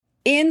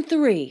In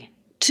 3,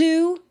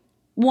 2,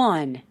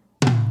 1.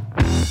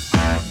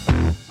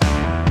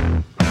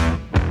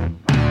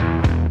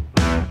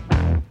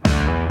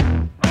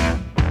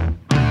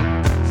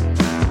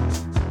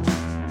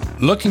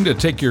 Looking to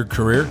take your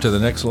career to the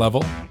next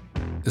level?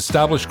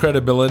 Establish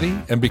credibility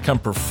and become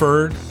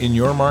preferred in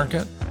your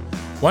market?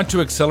 Want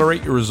to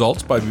accelerate your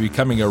results by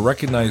becoming a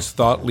recognized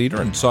thought leader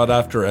and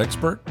sought-after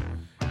expert?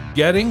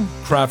 Getting,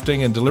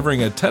 crafting, and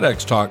delivering a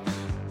TEDx talk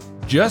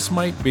just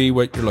might be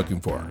what you're looking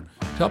for.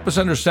 To help us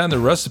understand the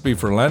recipe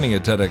for landing a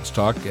TEDx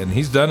talk, and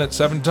he's done it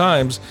 7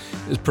 times,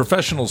 is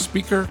professional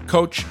speaker,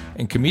 coach,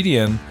 and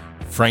comedian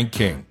Frank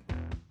King.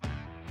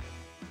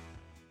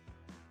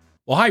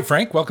 Well, hi,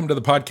 Frank. Welcome to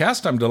the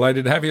podcast. I'm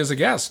delighted to have you as a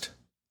guest.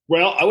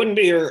 Well, I wouldn't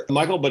be here,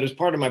 Michael, but it's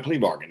part of my plea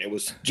bargain. It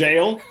was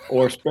jail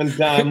or spend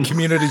time.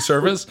 Community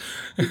service?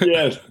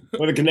 Yes,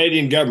 for the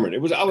Canadian government.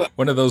 It was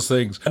one of those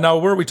things. Now,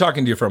 where are we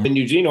talking to you from? In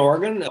Eugene,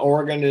 Oregon.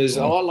 Oregon is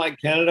a lot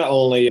like Canada,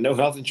 only no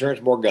health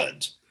insurance, more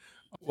guns.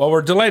 Well,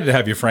 we're delighted to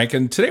have you, Frank.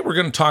 And today we're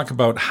going to talk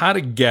about how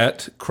to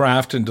get,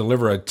 craft, and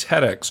deliver a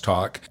TEDx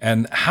talk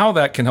and how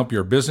that can help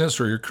your business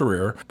or your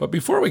career. But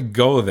before we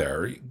go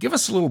there, give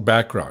us a little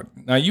background.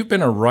 Now, you've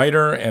been a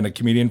writer and a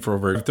comedian for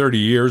over 30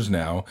 years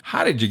now.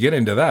 How did you get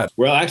into that?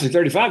 Well, actually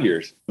 35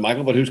 years,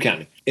 Michael, but who's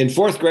counting? In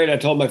 4th grade, I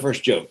told my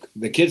first joke.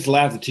 The kids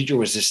laughed. The teacher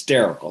was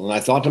hysterical. And I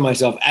thought to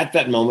myself, at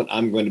that moment,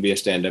 I'm going to be a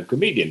stand-up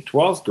comedian.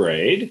 12th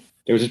grade,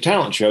 there was a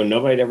talent show.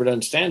 Nobody had ever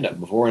done stand-up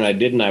before, and I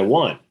did, and I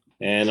won.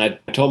 And I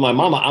told my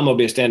mama, I'm going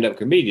to be a stand-up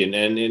comedian.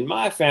 And in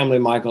my family,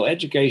 Michael,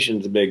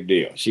 education's a big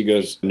deal. She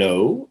goes,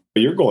 no,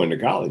 you're going to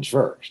college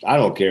first. I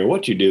don't care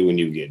what you do when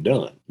you get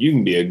done. You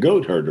can be a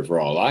goat herder for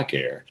all I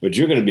care, but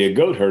you're going to be a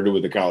goat herder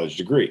with a college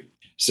degree.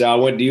 So I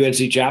went to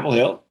UNC Chapel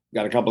Hill,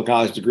 got a couple of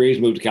college degrees,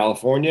 moved to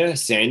California,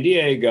 San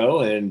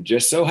Diego, and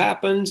just so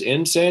happens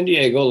in San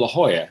Diego, La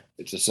Jolla,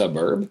 it's a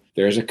suburb,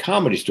 there's a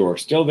comedy store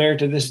still there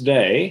to this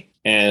day.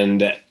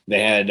 And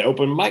they had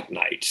open mic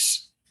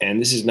nights. And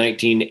this is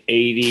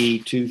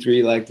 1982,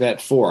 3, like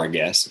that, 4, I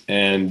guess,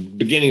 and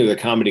beginning of the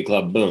comedy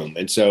club boom.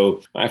 And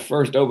so my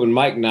first open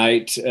mic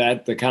night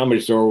at the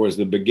comedy store was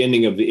the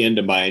beginning of the end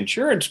of my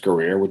insurance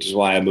career, which is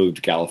why I moved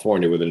to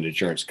California with an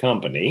insurance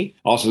company.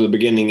 Also the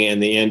beginning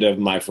and the end of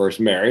my first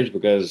marriage,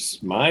 because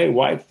my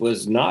wife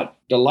was not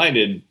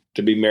delighted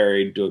to be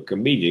married to a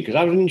comedian because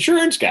I was an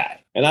insurance guy.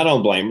 And I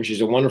don't blame her. She's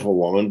a wonderful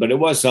woman, but it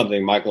was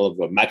something, Michael, of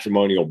a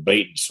matrimonial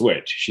bait and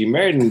switch. She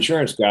married an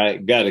insurance guy,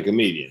 got a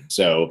comedian.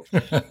 So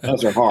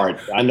that's her heart.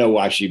 I know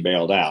why she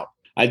bailed out.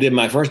 I did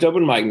my first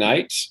open mic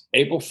night,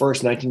 April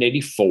 1st,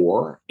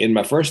 1984. In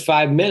my first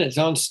 5 minutes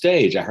on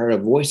stage, I heard a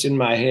voice in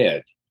my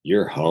head,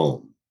 "You're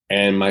home."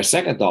 And my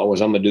second thought was,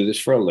 I'm going to do this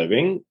for a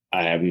living.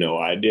 I have no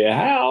idea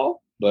how,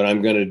 but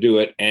I'm going to do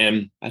it.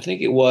 And I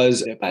think it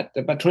was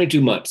about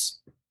 22 months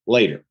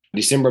later,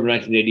 December of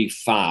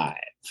 1985.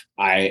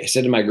 I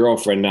said to my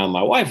girlfriend, now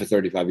my wife of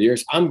 35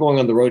 years, I'm going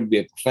on the road to be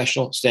a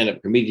professional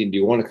stand-up comedian. Do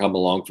you want to come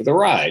along for the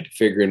ride?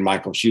 Figuring,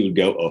 Michael, she would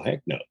go, oh,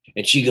 heck no.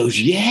 And she goes,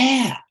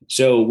 yeah.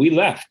 So we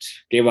left,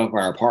 gave up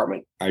our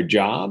apartment, our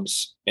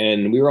jobs,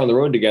 and we were on the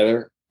road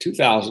together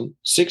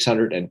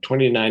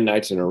 2,629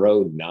 nights in a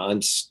row,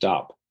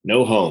 nonstop,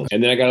 no home.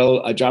 And then I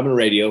got a job in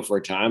radio for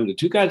a time. The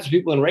two kinds of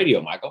people in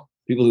radio, Michael,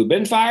 people who've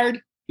been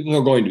fired, people who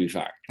are going to be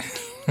fired.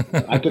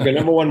 I took a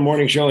number 1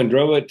 morning show and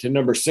drove it to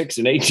number 6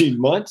 in 18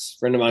 months. A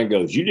friend of mine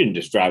goes, you didn't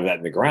just drive that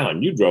in the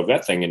ground. You drove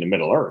that thing in the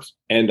Middle Earth.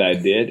 And I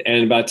did.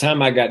 And by the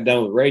time I got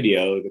done with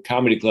radio, the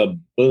comedy club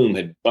boom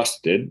had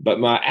busted,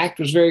 but my act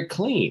was very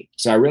clean.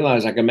 So I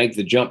realized I could make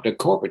the jump to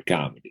corporate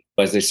comedy.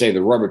 As they say,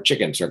 the rubber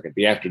chicken circuit,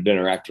 the after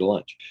dinner, after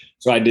lunch.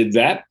 So I did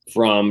that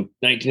from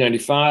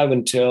 1995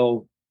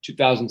 until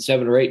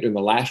 2007 or 8 during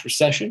the last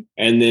recession.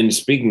 And then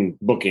speaking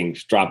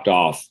bookings dropped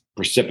off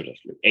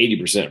precipitously,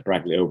 80%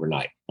 practically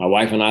overnight. My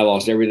wife and I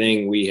lost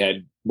everything we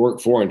had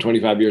worked for in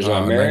 25 years of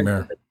our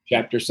marriage.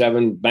 Chapter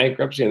 7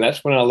 bankruptcy. And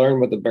that's when I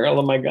learned what the barrel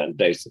of my gun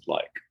tasted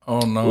like.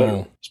 Oh, no.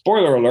 Literally.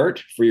 Spoiler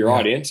alert for your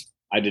audience.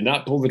 I did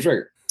not pull the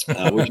trigger,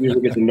 which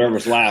usually gets a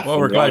nervous laugh. Well,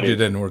 we're glad you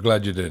didn't. We're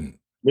glad you didn't.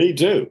 Me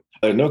too.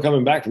 There's no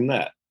coming back from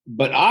that.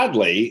 But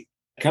oddly,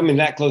 coming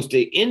that close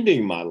to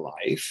ending my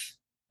life,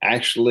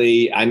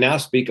 actually, I now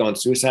speak on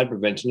suicide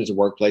prevention as a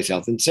workplace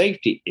health and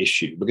safety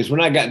issue. Because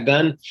when I got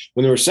done,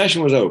 when the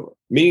recession was over,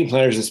 meeting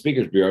planners and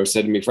speakers bureau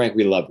said to me, Frank,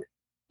 we love you.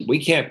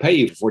 We can't pay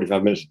you for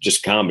 45 minutes of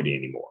just comedy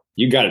anymore.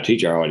 You got to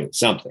teach our audience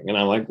something. And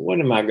I'm like, what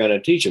am I going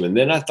to teach them? And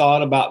then I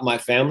thought about my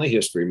family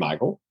history,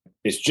 Michael.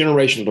 It's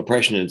generational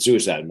depression and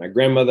suicide. My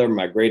grandmother,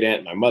 my great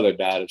aunt, my mother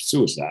died of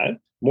suicide.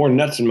 More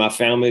nuts in my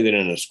family than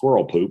in a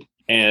squirrel poop.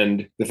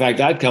 And the fact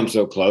I'd come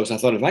so close, I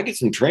thought if I get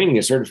some training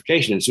and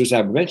certification in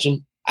suicide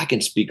prevention, I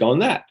can speak on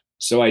that.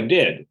 So I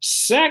did.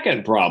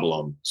 Second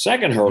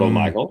hurdle,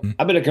 Michael.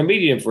 I've been a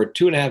comedian for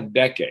 2.5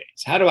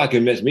 decades. How do I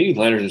convince meeting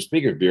planners and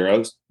speakers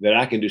bureaus that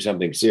I can do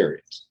something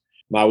serious?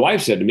 My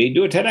wife said to me,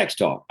 do a TEDx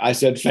talk. I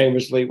said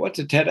famously, what's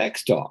a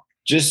TEDx talk?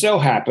 Just so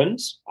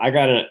happens, I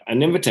got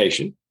an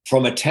invitation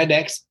from a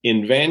TEDx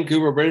in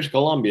Vancouver, British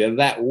Columbia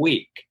that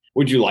week.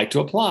 Would you like to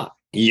apply?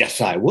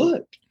 Yes, I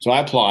would. So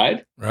I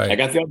applied. Right. I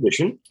got the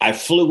audition. I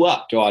flew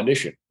up to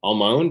audition on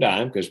my own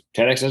dime because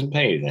TEDx doesn't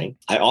pay anything.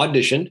 I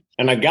auditioned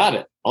and I got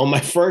it on my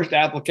first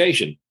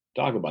application.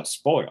 Talk about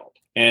spoiled.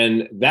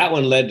 And that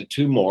one led to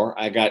two more.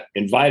 I got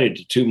invited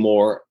to two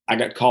more. I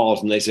got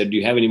calls and they said, do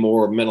you have any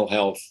more mental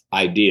health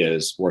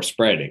ideas we're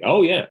spreading?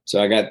 Oh, yeah.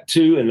 So I got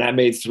two and that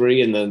made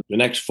three. And then the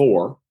next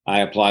four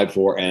I applied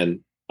for and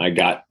I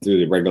got through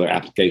the regular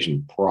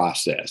application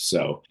process.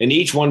 So, and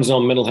each one is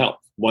on mental health,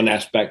 one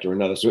aspect or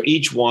another. So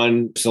each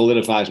one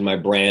solidifies my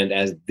brand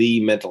as the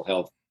mental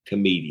health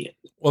comedian.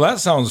 Well, that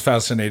sounds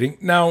fascinating.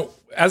 Now,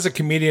 as a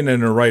comedian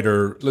and a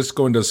writer, let's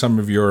go into some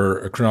of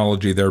your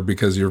chronology there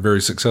because you're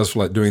very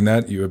successful at doing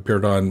that. You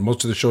appeared on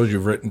most of the shows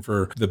you've written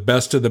for the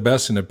best of the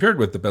best and appeared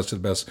with the best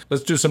of the best.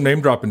 Let's do some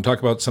name drop and talk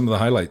about some of the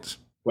highlights.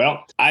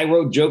 Well, I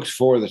wrote jokes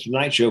for The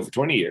Tonight Show for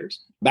 20 years.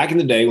 Back in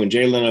the day when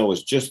Jay Leno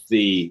was just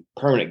the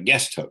permanent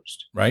guest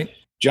host. Right.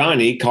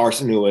 Johnny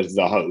Carson, who was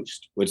the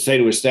host, would say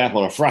to his staff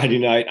on a Friday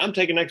night, I'm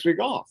taking next week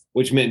off,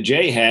 which meant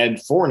Jay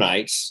had 4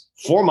 nights,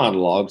 4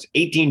 monologues,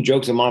 18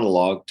 jokes a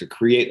monologue to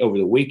create over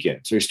the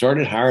weekend. So he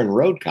started hiring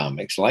road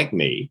comics like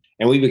me,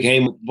 and we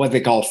became what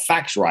they call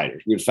fax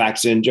writers. We'd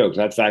fax in jokes.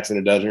 I'd fax in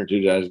a dozen or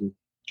 2 dozen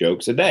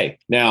jokes a day.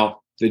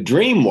 Now, the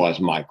dream was,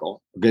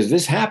 Michael, because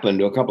this happened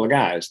to a couple of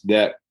guys,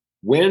 that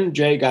when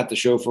Jay got the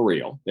show for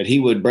real, that he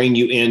would bring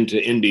you into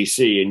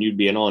NBC and you'd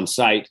be an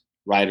on-site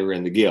writer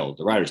in the guild,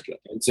 the Writers Guild.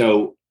 And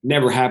so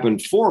never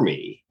happened for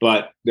me,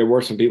 but there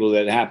were some people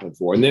that it happened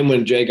for. And then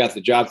when Jay got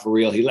the job for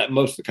real, he let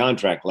most of the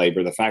contract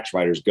labor, the fax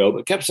writers, go,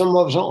 but kept some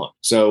of us on.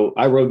 So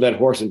I rode that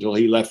horse until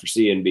he left for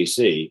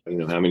CNBC. I don't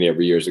know how many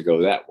ever years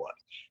ago that was.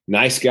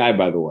 Nice guy,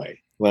 by the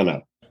way,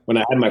 Leno. When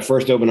I had my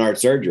first open heart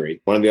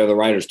surgery, one of the other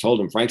writers told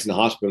him Frank's in the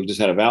hospital,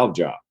 just had a valve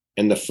job.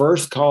 And the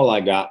first call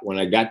I got when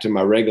I got to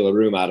my regular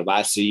room out of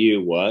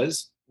ICU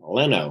was,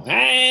 Leno,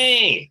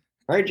 hey,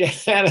 heard you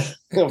had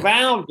a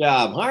valve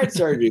job, heart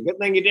surgery. Good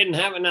thing you didn't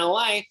have it in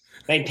LA.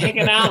 They take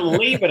it out and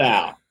leave it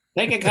out.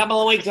 Take a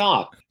couple of weeks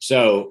off.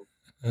 So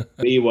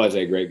he was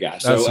a great guy.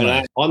 So,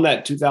 and on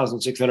that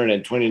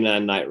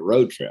 2,629 night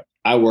road trip,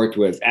 I worked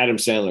with Adam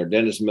Sandler,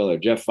 Dennis Miller,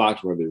 Jeff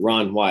Foxworthy,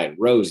 Ron White,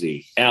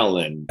 Rosie,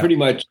 Ellen, pretty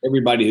much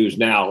everybody who's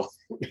now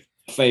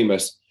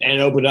famous, and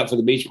opened up for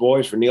the Beach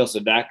Boys, for Neil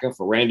Sedaka,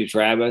 for Randy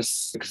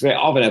Travis, because they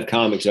often have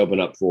comics open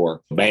up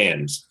for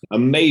bands.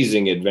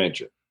 Amazing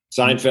adventure.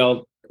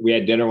 Seinfeld, we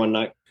had dinner one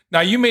night. Now,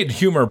 you made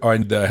humor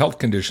on the health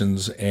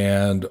conditions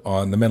and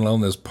on the mental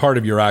illness part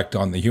of your act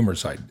on the humor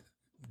side,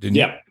 didn't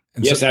you? Yeah.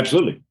 Yes,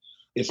 absolutely.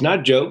 It's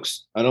not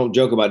jokes. I don't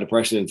joke about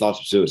depression and thoughts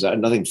of suicide.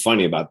 Nothing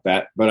funny about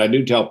that, but I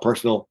do tell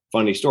personal,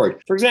 funny stories.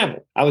 For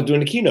example, I was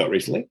doing a keynote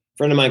recently. A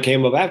friend of mine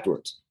came up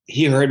afterwards.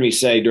 He heard me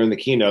say during the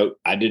keynote,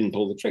 I didn't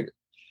pull the trigger.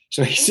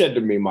 So he said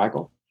to me,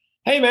 Michael,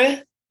 hey,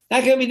 man,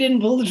 how come you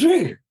didn't pull the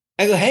trigger?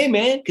 I go, hey,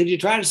 man, could you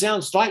try to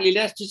sound slightly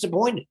less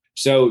disappointed?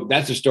 So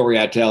that's a story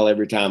I tell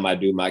every time I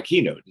do my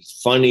keynote.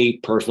 It's funny,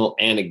 personal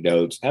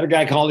anecdotes. I had a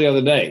guy call the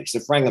other day. He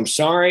said, Frank, I'm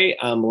sorry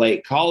I'm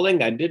late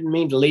calling. I didn't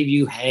mean to leave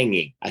you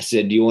hanging. I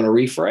said, do you want to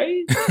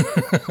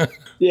rephrase?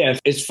 Yeah,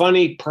 it's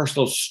funny,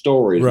 personal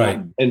stories. Right.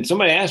 And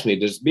somebody asked me,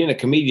 does being a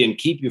comedian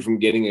keep you from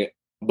getting a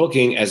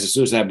booking as a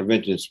suicide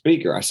prevention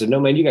speaker? I said, no,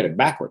 man, you got it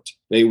backwards.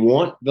 They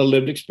want the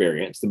lived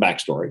experience, the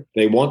backstory.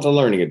 They want the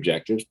learning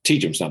objectives,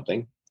 teach them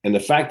something. And the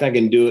fact I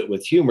can do it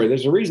with humor,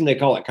 there's a reason they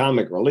call it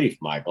comic relief,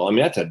 Michael. I mean,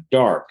 that's a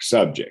dark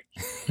subject.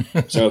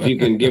 So if you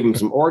can give them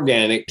some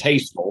organic,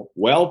 tasteful,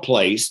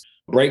 well-placed,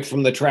 break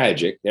from the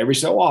tragic every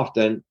so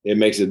often, it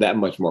makes it that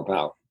much more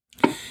powerful.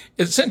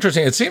 It's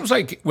interesting. It seems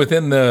like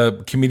within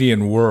the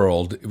comedian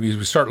world,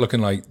 we start looking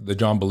like the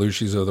John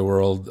Belushis of the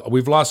world.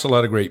 We've lost a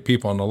lot of great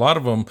people, and a lot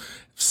of them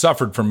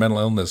suffered from mental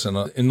illness. And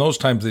in those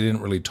times, they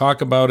didn't really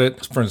talk about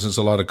it. For instance,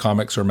 a lot of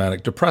comics are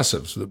manic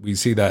depressives. We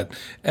see that.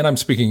 And I'm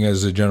speaking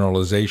as a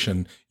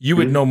generalization. You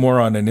would know more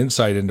on an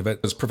insight into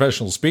it. As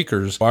professional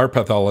speakers, our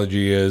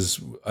pathology is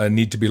a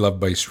need to be loved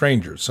by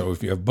strangers. So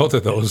if you have both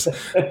of those,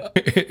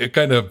 it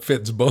kind of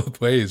fits both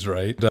ways,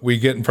 right? We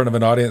get in front of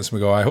an audience and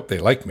we go, I hope they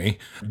like me.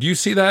 Do you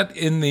see that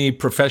in the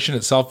profession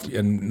itself,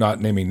 and not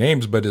naming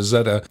names, but is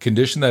that a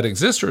condition that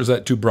exists, or is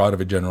that too broad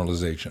of a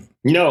generalization?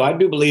 No, I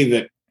do believe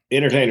that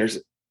entertainers,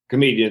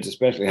 comedians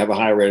especially, have a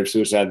higher rate of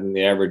suicide than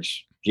the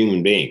average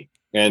human being.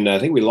 And I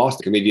think we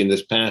lost a comedian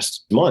this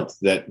past month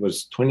that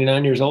was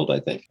 29 years old, I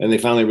think. And they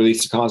finally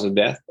released the cause of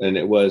death. And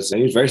he was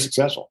very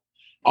successful.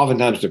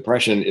 Oftentimes,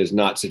 depression is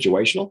not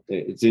situational.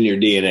 It's in your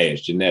DNA.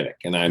 It's genetic.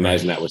 And I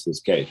imagine that was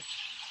his case.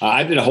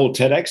 I did a whole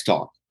TEDx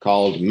talk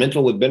called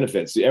Mental with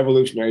Benefits, the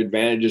Evolutionary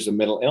Advantages of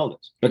Mental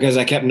Illness, because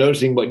I kept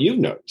noticing what you've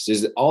noticed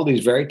is that all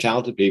these very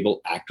talented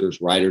people,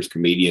 actors, writers,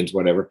 comedians,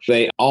 whatever,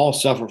 they all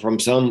suffer from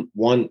some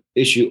one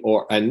issue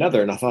or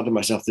another. And I thought to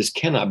myself, this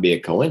cannot be a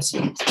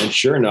coincidence. And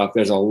sure enough,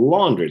 there's a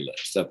laundry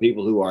list of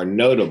people who are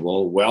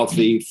notable,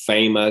 wealthy,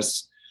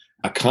 famous,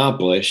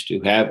 accomplished,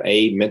 who have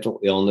a mental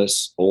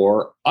illness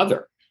or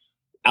other.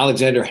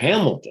 Alexander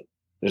Hamilton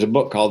There's a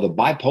book called The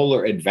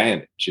Bipolar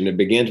Advantage, and it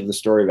begins with the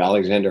story of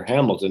Alexander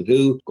Hamilton,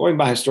 who, going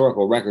by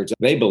historical records,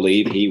 they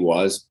believe he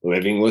was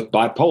living with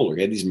bipolar.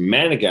 He had these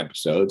manic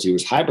episodes. He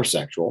was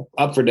hypersexual,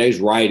 up for days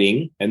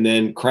writing, and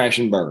then crash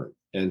and burn.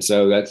 And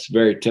so that's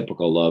very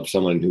typical of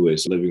someone who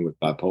is living with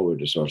bipolar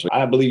disorder. So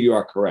I believe you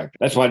are correct.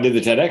 That's why I did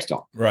the TEDx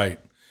talk. Right.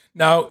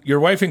 Now, your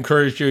wife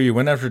encouraged you. You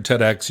went after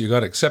TEDx. You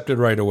got accepted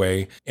right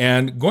away.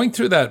 And going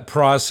through that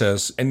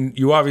process, and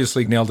you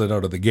obviously nailed it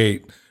out of the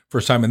gate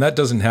first time. And that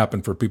doesn't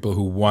happen for people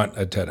who want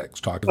a TEDx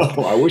talk.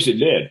 Oh, I wish it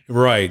did.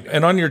 Right.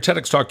 And on your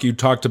TEDx talk, you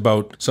talked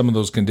about some of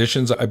those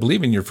conditions. I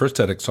believe in your first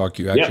TEDx talk,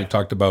 you actually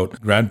talked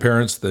about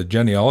grandparents, the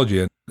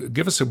genealogy. And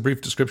give us a brief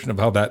description of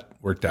how that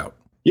worked out.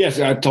 Yes,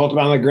 I talked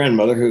about my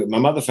grandmother. My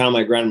mother found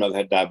my grandmother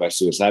had died by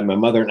suicide. My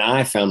mother and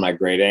I found my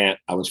great aunt.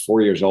 I was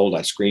 4 years old.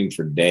 I screamed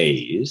for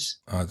days.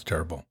 Oh, that's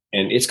terrible.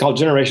 And it's called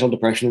generational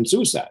depression and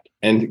suicide.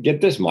 And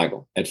get this,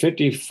 Michael, at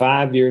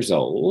 55 years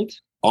old,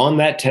 on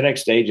that TEDx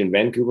stage in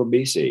Vancouver,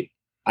 BC,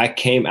 I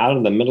came out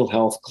of the mental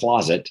health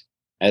closet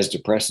as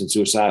depressed and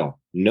suicidal.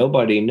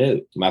 Nobody knew.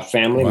 My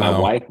family, my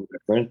wife, my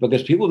friends,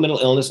 because people with mental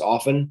illness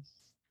often,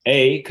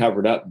 A,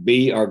 covered up,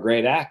 B, are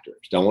great actors,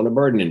 don't want to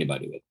burden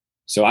anybody with it.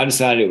 So I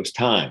decided it was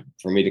time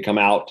for me to come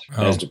out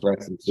as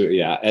depressed.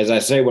 Yeah, as I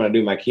say when I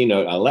do my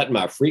keynote, I let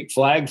my freak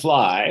flag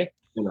fly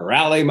and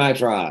rally my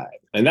tribe.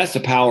 And that's the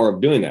power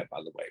of doing that,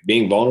 by the way,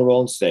 being vulnerable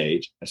on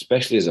stage,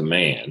 especially as a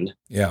man.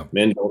 Yeah.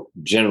 Men don't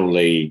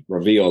generally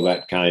reveal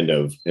that kind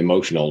of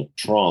emotional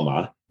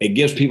trauma. It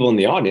gives people in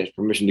the audience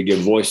permission to give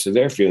voice to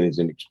their feelings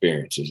and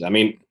experiences. I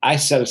mean, I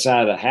set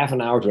aside a half an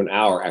hour to an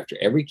hour after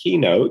every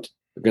keynote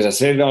because I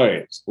say to the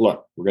audience,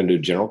 look, we're going to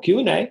do general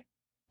Q&A.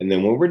 And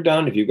then when we're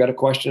done, if you've got a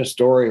question, a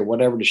story, or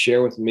whatever to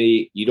share with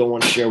me, you don't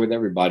want to share with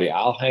everybody,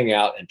 I'll hang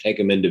out and take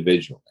them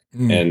individually.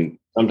 And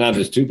sometimes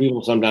it's 2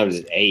 people, sometimes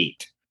it's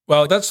 8.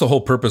 Well, that's the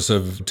whole purpose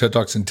of TED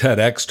Talks and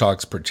TEDx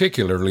Talks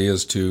particularly,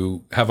 is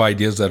to have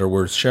ideas that are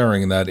worth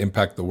sharing and that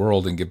impact the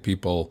world and give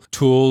people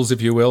tools,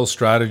 if you will,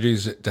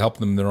 strategies to help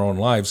them in their own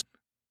lives.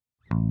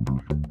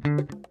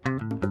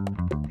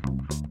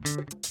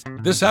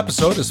 This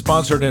episode is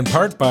sponsored in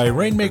part by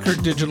Rainmaker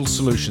Digital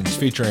Solutions,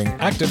 featuring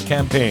Active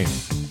Campaign.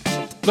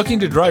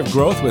 Looking to drive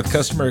growth with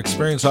customer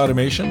experience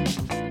automation?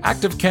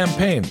 Active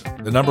Campaign,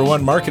 the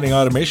 #1 marketing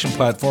automation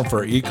platform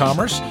for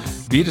e-commerce,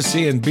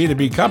 B2C and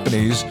B2B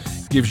companies,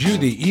 gives you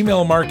the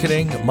email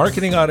marketing,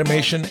 marketing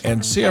automation,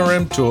 and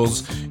CRM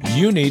tools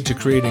you need to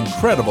create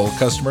incredible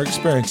customer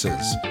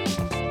experiences.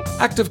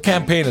 Active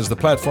Campaign is the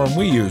platform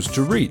we use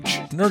to reach,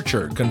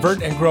 nurture,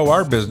 convert, and grow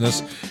our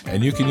business,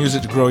 and you can use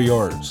it to grow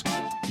yours.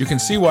 You can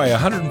see why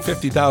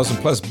 150,000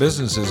 plus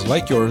businesses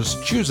like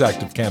yours choose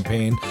Active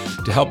Campaign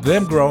to help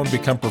them grow and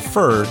become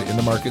preferred in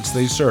the markets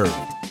they serve.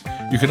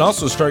 You can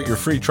also start your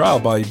free trial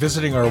by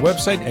visiting our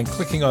website and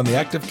clicking on the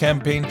Active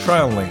Campaign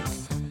trial link.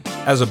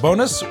 As a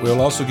bonus,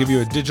 we'll also give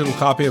you a digital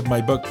copy of my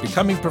book,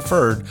 Becoming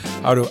Preferred: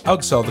 How to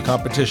Outsell the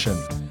Competition.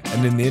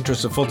 And in the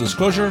interest of full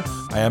disclosure,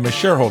 I am a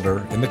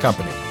shareholder in the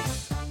company.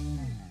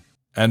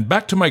 And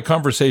back to my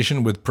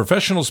conversation with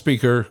professional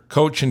speaker,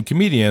 coach, and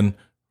comedian,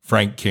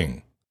 Frank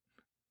King.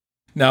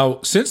 Now,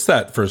 since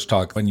that first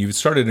talk, when you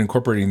started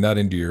incorporating that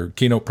into your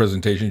keynote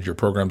presentations, your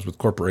programs with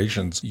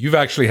corporations, you've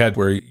actually had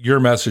where your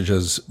message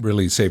has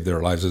really saved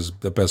their lives, is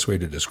the best way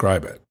to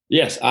describe it.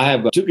 Yes, I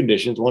have 2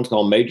 conditions. One's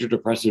called major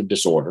depressive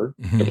disorder,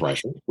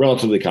 depression,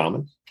 relatively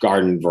common,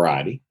 garden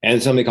variety,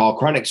 and something called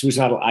chronic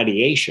suicidal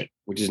ideation,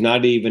 which is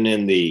not even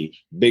in the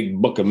big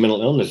book of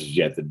mental illnesses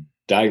yet, the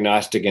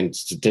Diagnostic and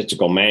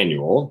Statistical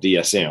Manual,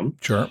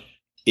 DSM. Sure.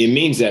 It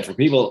means that for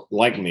people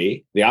like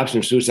me, the option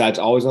of suicide is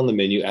always on the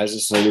menu as a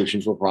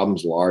solution for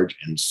problems large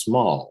and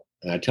small.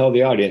 And I tell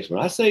the audience,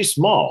 when I say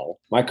small,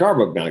 my car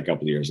broke down a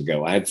couple of years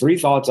ago. I had 3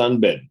 thoughts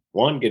unbidden.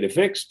 1, get it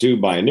fixed. 2,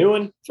 buy a new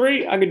one.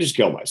 3, I could just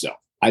kill myself.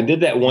 I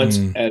did that once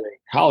at a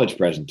college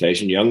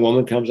presentation. A young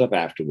woman comes up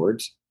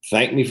afterwards,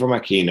 thanked me for my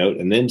keynote,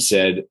 and then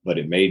said, but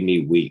it made me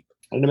weep.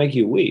 How did it make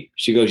you weep?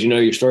 She goes, you know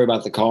your story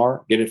about the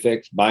car, get it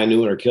fixed, buy a new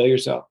one, or kill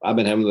yourself? I've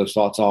been having those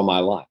thoughts all my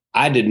life.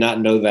 I did not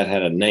know that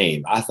had a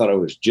name. I thought it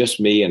was just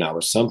me and I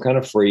was some kind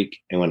of freak.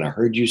 And when I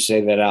heard you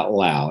say that out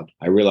loud,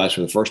 I realized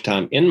for the first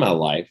time in my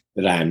life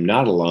that I am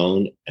not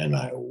alone, and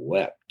I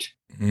wept.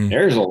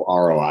 There's a little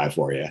ROI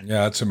for you.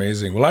 Yeah, that's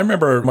amazing. Well, I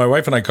remember my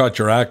wife and I caught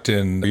your act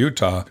in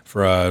Utah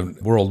for a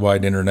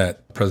worldwide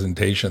internet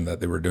presentation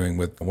that they were doing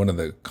with one of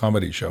the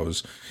comedy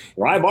shows.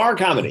 Rye Bar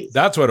Comedy.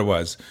 That's what it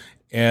was.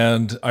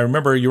 And I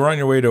remember you were on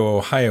your way to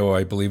Ohio,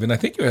 I believe, and I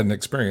think you had an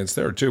experience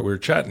there too. We were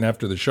chatting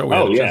after the show. We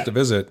had a chance to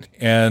visit,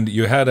 and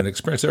you had an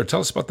experience there.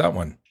 Tell us about that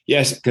one.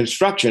 Yes,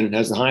 construction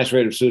has the highest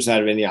rate of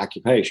suicide of any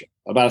occupation.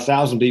 About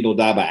 1,000 people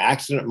die by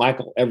accident,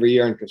 Michael, every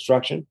year in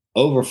construction.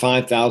 Over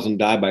 5,000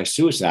 die by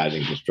suicide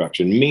in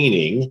construction,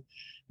 meaning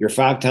you're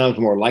 5 times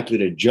more likely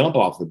to jump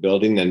off the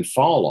building than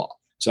fall off.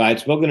 So I had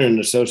spoken at an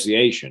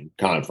association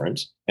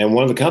conference, and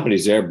one of the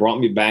companies there brought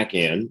me back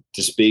in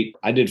to speak.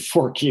 I did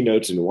 4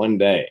 keynotes in one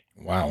day.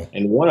 Wow.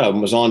 And one of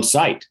them was on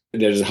site.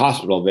 There's a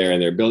hospital there, and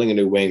they're building a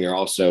new wing. They're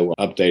also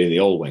updating the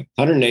old wing.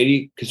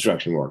 180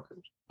 construction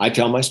workers. I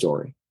tell my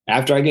story.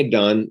 After I get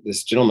done,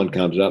 this gentleman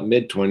comes up,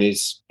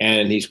 mid-20s,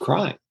 and he's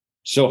crying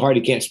so hard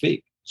he can't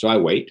speak. So I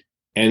wait.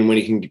 And when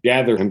he can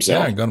gather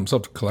himself, Yeah, got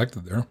himself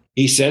collected there.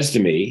 he says to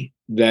me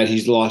that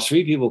he's lost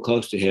 3 people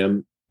close to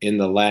him in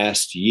the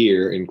last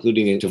year,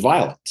 including to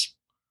violence,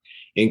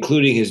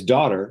 including his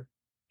daughter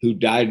who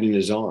died in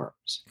his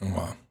arms. Oh,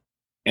 wow.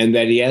 And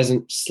that he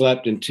hasn't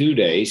slept in 2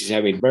 days. He's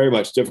having very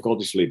much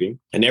difficulty sleeping.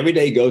 And every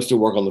day he goes to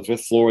work on the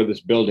 5th floor of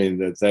this building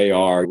that they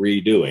are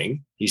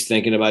redoing. He's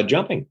thinking about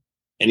jumping.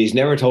 And he's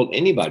never told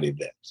anybody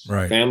this.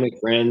 Right. Family,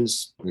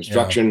 friends,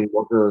 construction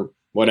worker,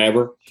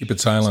 whatever. Keep it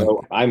silent.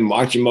 So I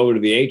march him over to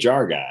the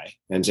HR guy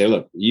and say,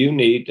 look, you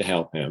need to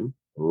help him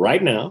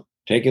right now.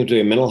 Take him to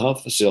a mental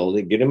health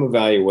facility, get him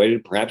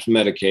evaluated, perhaps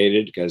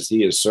medicated, because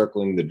he is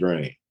circling the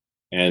drain.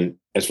 And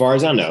as far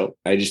as I know,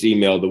 I just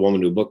emailed the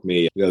woman who booked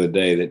me the other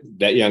day that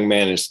that young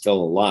man is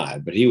still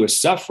alive, but he was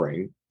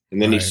suffering.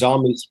 And then he saw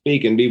me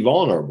speak and be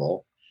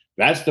vulnerable.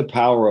 That's the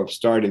power of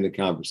starting the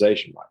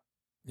conversation, Mike.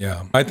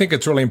 Yeah, I think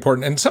it's really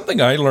important. And something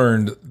I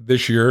learned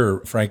this year,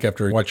 Frank,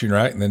 after watching your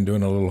act and then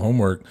doing a little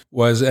homework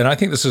was, and I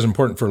think this is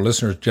important for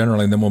listeners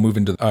generally, and then we'll move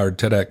into our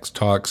TEDx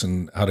talks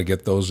and how to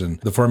get those and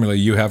the formula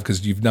you have,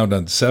 because you've now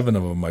done 7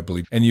 of them, I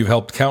believe, and you've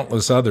helped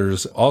countless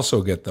others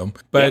also get them.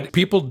 But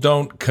people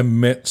don't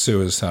commit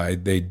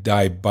suicide, they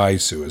die by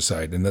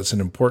suicide. And that's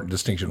an important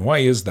distinction. Why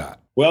is that?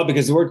 Well,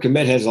 because the word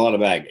commit has a lot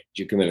of baggage.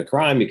 You commit a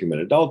crime, you commit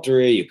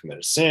adultery, you commit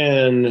a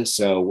sin.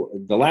 So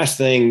the last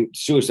thing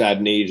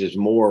suicide needs is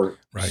more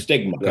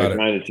stigma. They're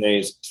trying to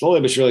change,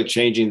 slowly but surely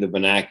changing the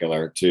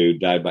vernacular to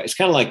die by. It's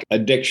kind of like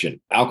addiction,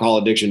 alcohol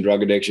addiction,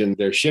 drug addiction.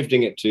 They're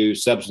shifting it to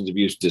substance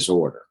abuse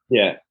disorder.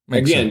 Yeah.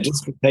 Makes Again, sense.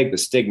 just to take the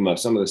stigma,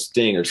 some of the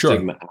sting or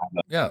stigma out of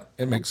it. Yeah,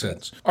 it makes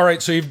sense. All right,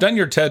 so you've done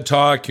your TED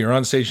Talk, you're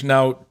on stage.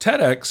 Now,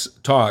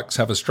 TEDx talks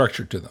have a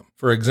structure to them.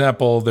 For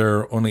example,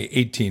 they're only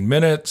 18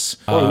 minutes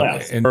Or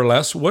less. or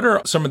less. What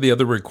are some of the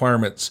other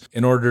requirements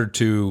in order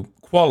to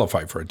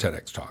qualify for a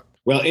TEDx talk?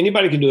 Well,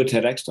 anybody can do a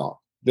TEDx talk.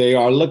 They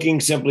are looking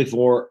simply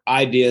for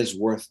ideas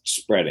worth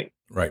spreading.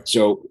 Right.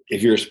 So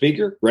if you're a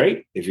speaker,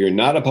 great. If you're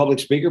not a public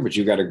speaker, but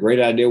you've got a great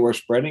idea worth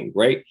spreading,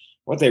 great.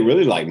 What they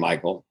really like,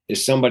 Michael,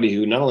 is somebody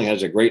who not only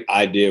has a great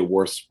idea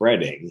worth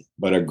spreading,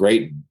 but a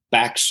great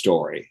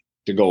backstory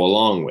to go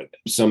along with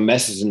it. Some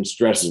messes and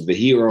stresses, the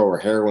hero or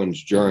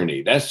heroine's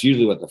journey. That's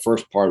usually what the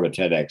first part of a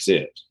TEDx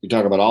is. You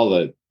talk about all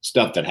the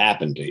stuff that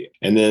happened to you.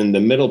 And then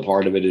the middle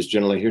part of it is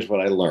generally, here's what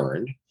I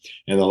learned.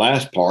 And the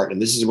last part, and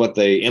this is what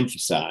they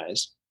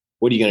emphasize,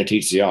 what are you going to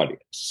teach the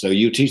audience? So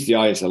you teach the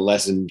audience a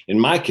lesson. In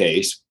my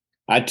case,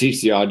 I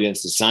teach the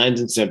audience the signs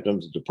and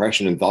symptoms of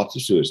depression and thoughts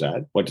of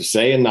suicide, what to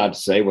say and not to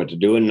say, what to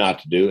do and not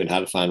to do, and how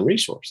to find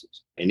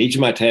resources. In each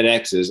of my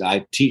TEDx's,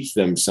 I teach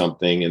them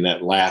something in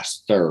that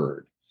last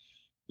third.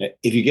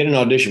 If you get an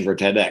audition for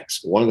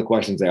TEDx, one of the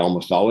questions they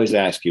almost always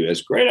ask you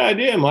is, great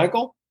idea,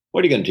 Michael.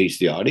 What are you going to teach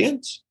the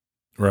audience?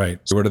 Right.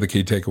 So what are the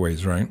key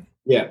takeaways, right?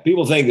 Yeah,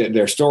 people think that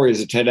their story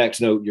is a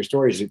TEDx. No, your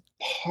story is a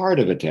part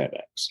of a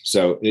TEDx.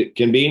 So it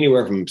can be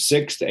anywhere from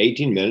 6 to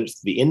 18 minutes.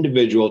 The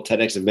individual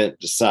TEDx event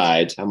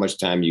decides how much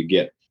time you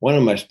get. One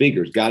of my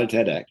speakers got a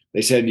TEDx.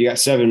 They said, you got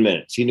 7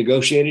 minutes. He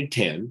negotiated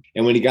 10.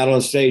 And when he got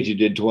on stage, he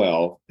did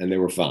 12 and they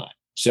were fine.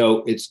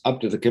 So it's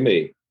up to the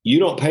committee. You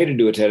don't pay to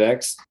do a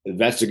TEDx.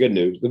 That's the good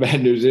news. The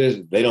bad news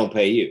is they don't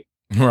pay you.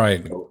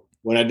 Right. So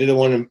when I did the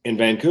one in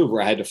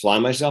Vancouver, I had to fly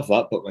myself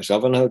up, put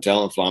myself in a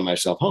hotel and fly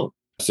myself home.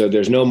 So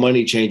there's no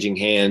money changing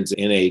hands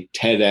in a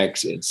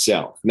TEDx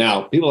itself.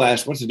 Now, people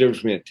ask, what's the difference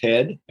between a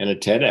TED and a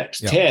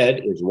TEDx? Yeah.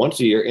 TED is once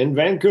a year in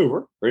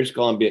Vancouver, British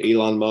Columbia,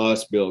 Elon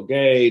Musk, Bill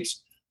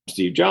Gates,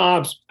 Steve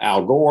Jobs,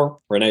 Al Gore,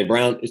 Brene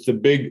Brown. It's the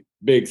big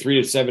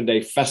 3 to 7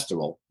 day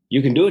festival.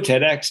 You can do a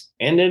TEDx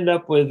and end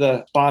up with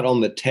a spot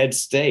on the TED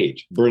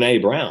stage.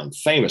 Brene Brown,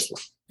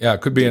 famously. Yeah,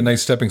 it could be a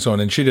nice stepping stone.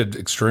 And she did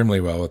extremely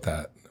well with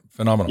that.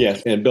 Phenomenal.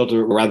 Yes, and built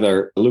a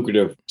rather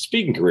lucrative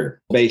speaking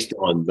career based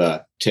on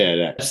the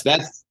TEDx.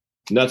 That's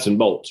nuts and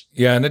bolts.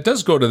 Yeah, and it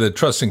does go to the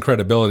trust and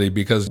credibility,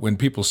 because when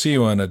people see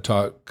you on a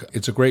talk,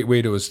 it's a great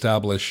way to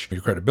establish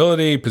your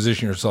credibility,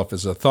 position yourself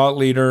as a thought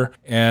leader,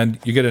 and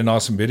you get an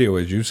awesome video,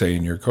 as you say,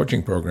 in your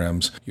coaching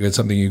programs. You get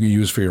something you can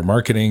use for your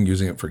marketing,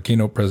 using it for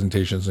keynote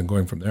presentations, and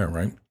going from there,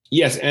 right?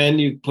 Yes, and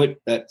you put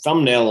that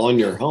thumbnail on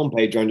your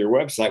homepage on your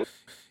website.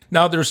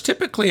 Now, there's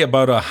typically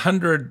about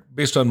 100,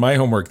 based on my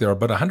homework, there are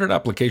about 100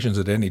 applications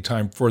at any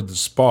time for the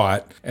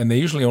spot, and they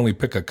usually only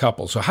pick a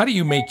couple. So how do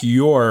you make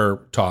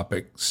your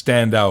topic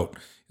stand out?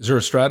 Is there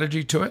a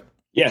strategy to it?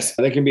 Yes,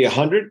 there can be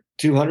 100,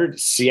 200.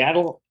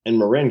 Seattle and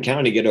Marin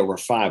County get over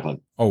 500.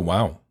 Oh,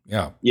 wow.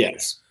 Yeah.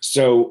 Yes.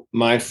 So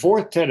my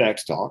 4th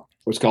TEDx talk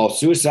was called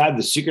Suicide,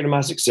 the Secret of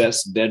My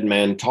Success, Dead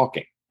Man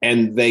Talking.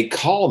 And they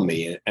called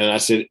me and I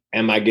said,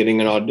 am I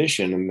getting an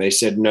audition? And they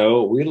said,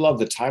 no, we love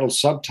the title,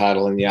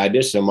 subtitle, and the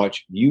idea so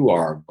much. You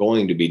are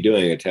going to be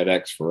doing a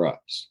TEDx for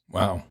us.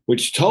 Wow.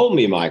 Which told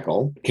me,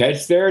 Michael,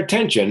 catch their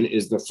attention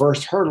is the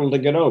first hurdle to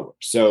get over.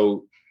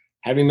 So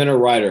having been a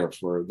writer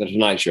for The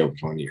Tonight Show for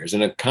 20 years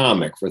and a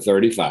comic for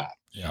 35,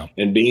 Yeah.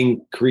 and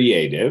being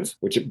creative,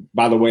 which,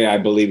 by the way, I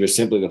believe is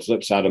simply the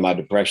flip side of my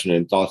depression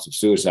and thoughts of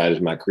suicide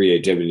is my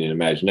creativity and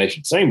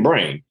imagination. Same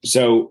brain.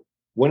 So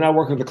when I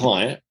work with a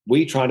client,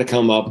 we try to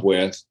come up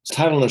with a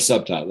title and a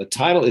subtitle. The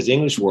title is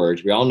English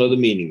words we all know the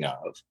meaning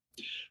of,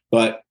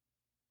 but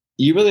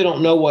you really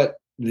don't know what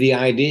the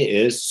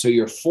idea is. So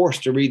you're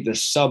forced to read the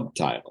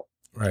subtitle.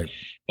 Right.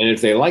 And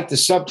if they like the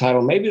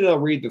subtitle, maybe they'll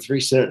read the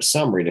 3-sentence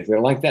summary. And if they're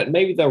like that,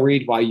 maybe they'll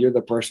read why you're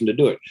the person to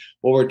do it.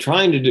 What we're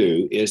trying to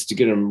do is to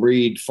get them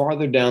read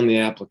farther down the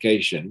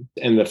application.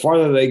 And the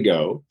farther they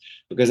go,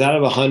 because out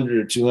of 100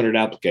 or 200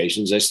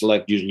 applications, they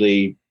select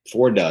usually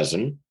 4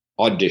 dozen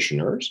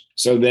auditioners.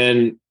 So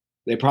then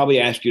they probably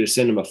ask you to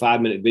send them a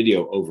 5-minute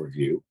video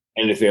overview.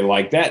 And if they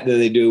like that, then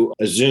they do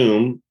a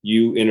Zoom,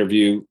 you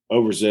interview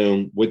over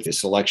Zoom with the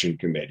selection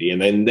committee.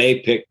 And then they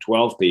pick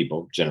 12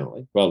 people,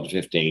 generally 12 to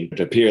 15,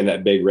 to appear in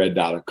that big red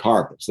dotted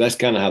carpet. So that's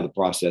kind of how the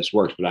process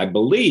works. But I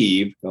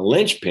believe the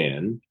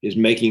linchpin is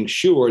making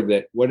sure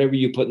that whatever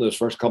you put in those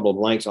first couple of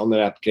blanks on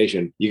that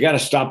application, you got to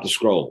stop the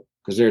scroll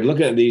because they're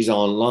looking at these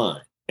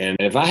online. And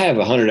if I have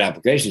 100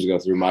 applications to go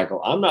through,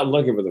 Michael, I'm not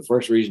looking for the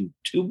first reason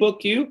to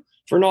book you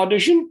for an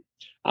audition.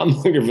 I'm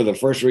looking for the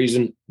first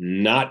reason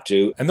not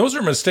to. And those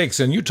are mistakes.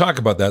 And you talk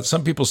about that.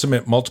 Some people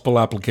submit multiple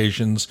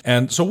applications.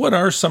 And so what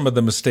are some of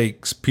the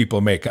mistakes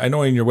people make? I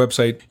know in your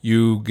website,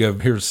 you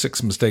give, here's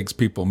 6 mistakes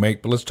people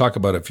make, but let's talk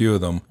about a few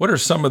of them. What are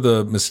some of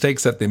the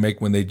mistakes that they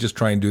make when they just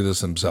try and do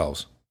this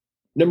themselves?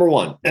 Number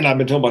one, and I've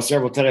been told by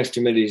several TEDx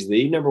committees,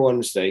 the number one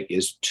mistake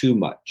is too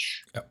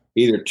much. Yep.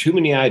 Either too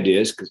many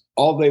ideas, because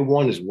all they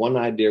want is one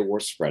idea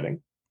worth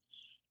spreading,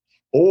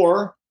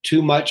 or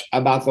too much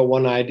about the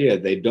one idea.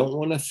 They don't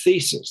want a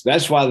thesis.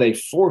 That's why they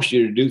force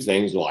you to do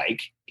things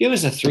like give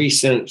us a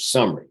 3-sentence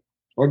summary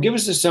or give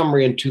us a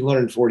summary in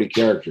 240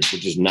 characters,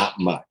 which is not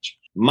much.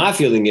 My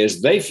feeling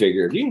is they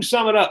figure if you can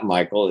sum it up,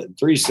 Michael, in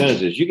 3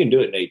 sentences, you can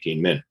do it in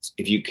 18 minutes.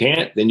 If you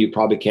can't, then you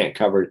probably can't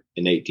cover it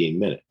in 18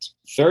 minutes.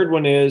 Third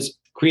one is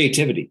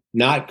creativity,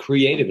 not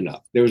creative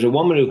enough. There was a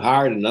woman who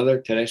hired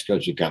another TEDx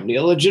coaching company,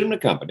 a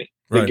legitimate company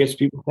that gets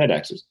people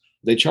TEDx's.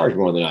 They charge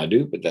more than I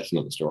do, but that's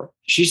another story.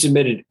 She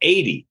submitted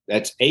 80,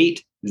 that's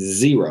 80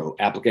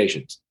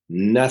 applications.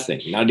 Nothing,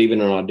 not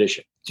even an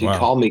audition. She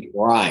called me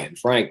crying,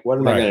 Frank, what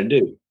am I going to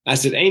do? I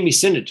said, Amy,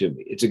 send it to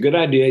me. It's a good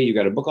idea. You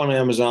got a book on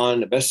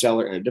Amazon, a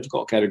bestseller in a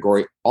difficult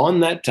category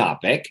on that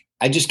topic.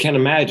 I just can't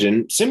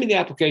imagine. Send me the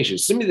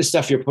applications. Send me the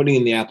stuff you're putting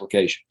in the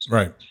applications.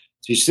 Right.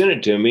 She sent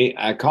it to me.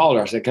 I called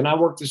her. I said, can I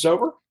work this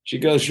over? She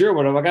goes, sure.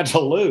 What have I got to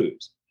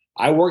lose?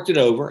 I worked it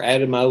over,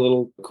 added my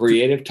little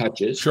creative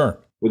touches. Sure.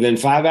 Within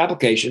 5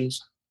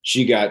 applications,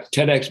 she got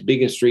TEDx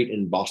Beacon Street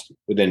in Boston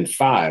within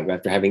 5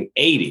 after having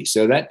 80.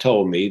 So that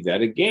told me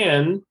that,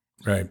 again,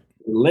 right.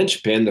 The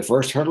linchpin, the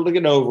first hurdle to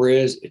get over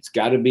is it's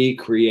got to be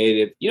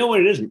creative. You know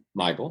what it is,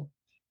 Michael?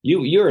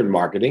 You're in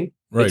marketing.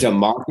 Right. It's a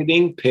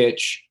marketing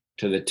pitch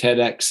to the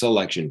TEDx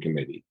selection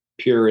committee,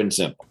 pure and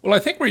simple. Well, I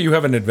think where you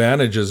have an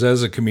advantage is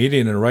as a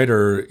comedian and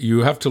writer, you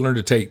have to learn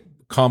to take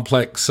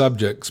complex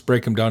subjects,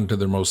 break them down to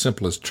their most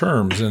simplest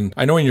terms. And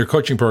I know in your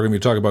coaching program, you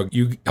talk about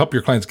you help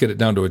your clients get it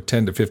down to a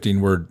 10 to 15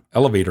 word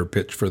elevator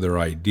pitch for their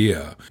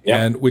idea. Yep.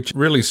 And which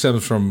really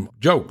stems from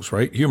jokes,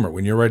 right? Humor.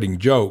 When you're writing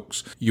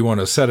jokes, you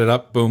want to set it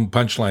up, boom,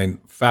 punchline,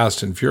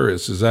 fast and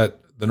furious. Is that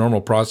the normal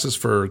process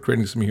for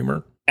creating some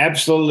humor?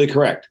 Absolutely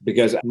correct.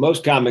 Because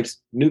most comics,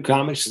 new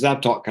comics, because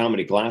I've taught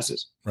comedy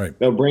classes, right?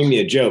 They'll bring me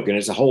a joke and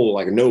it's a whole,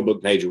 like a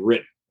notebook page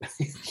written.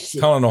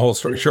 Telling the whole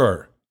story.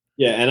 Sure.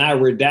 Yeah, and I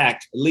redact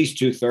at least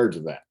 2/3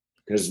 of that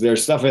because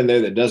there's stuff in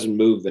there that doesn't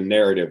move the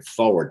narrative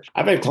forward.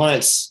 I've had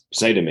clients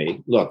say to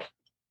me, look,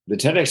 the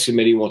TEDx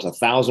committee wants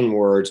 1,000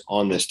 words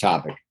on this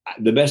topic.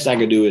 The best I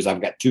could do is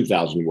I've got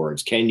 2,000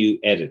 words. Can you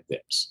edit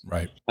this?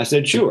 Right. I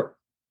said, sure.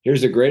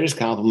 Here's the greatest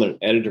compliment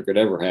an editor could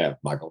ever have,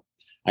 Michael.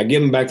 I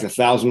give them back the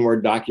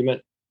 1,000-word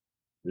document.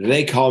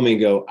 They call me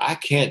and go, I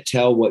can't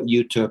tell what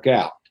you took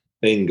out.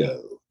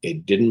 Bingo.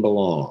 It didn't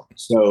belong.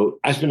 So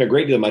I spent a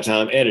great deal of my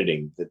time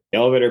editing the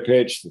elevator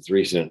pitch, the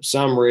 3-sentence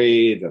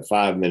summary, the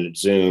 5-minute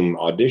Zoom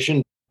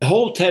audition. The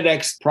whole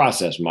TEDx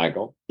process,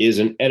 Michael, is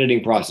an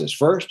editing process.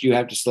 First, you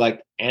have to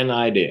select an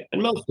idea.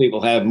 And most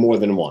people have more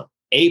than one.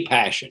 A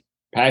passion.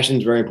 Passion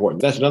is very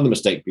important. That's another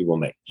mistake people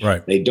make.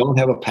 Right. They don't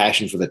have a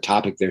passion for the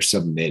topic they're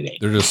submitting.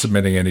 They're just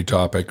submitting any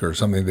topic or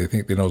something they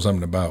think they know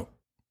something about.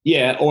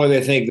 Yeah, or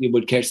they think it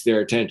would catch their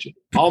attention.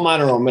 All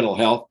mine are on mental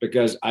health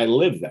because I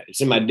live that.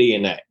 It's in my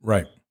DNA.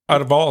 Right.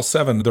 Out of all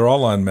 7, they're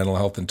all on mental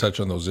health and touch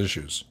on those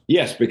issues.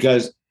 Yes,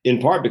 because in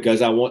part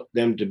because I want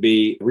them to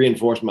be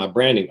reinforce my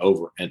branding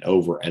over and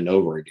over and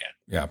over again.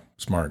 Yeah,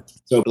 smart.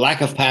 So lack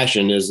of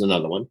passion is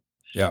another one.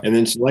 Yeah. And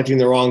then selecting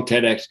the wrong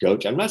TEDx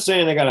coach. I'm not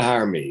saying they got to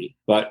hire me,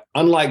 but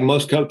unlike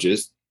most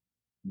coaches,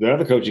 the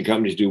other coaching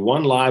companies do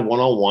one live,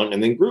 one-on-one,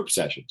 and then group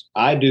sessions.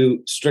 I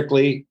do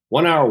strictly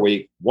 1 hour a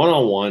week,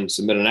 one-on-one,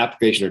 submit an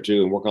application or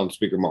 2, and work on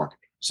speaker marketing.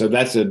 So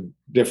that's a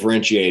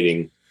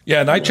differentiating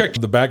Yeah, and I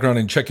checked the background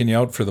in checking you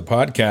out for the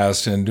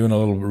podcast and doing a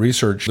little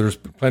research. There's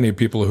plenty of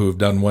people who have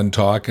done one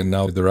talk and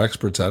now they're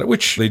experts at it,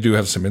 which they do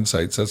have some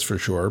insights, that's for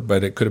sure.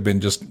 But it could have been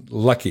just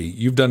lucky.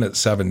 You've done it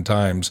 7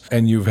 times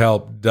and you've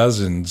helped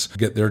dozens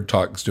get their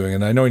talks doing.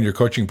 And I know in your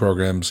coaching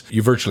programs,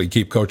 you virtually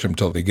keep coaching them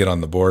until they get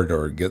on the board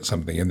or get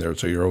something in there.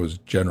 So you're always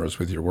generous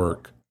with your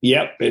work.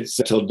 Yep, it's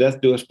till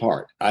death do us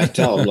part. I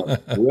tell them,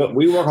 look,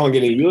 we work on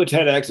getting you a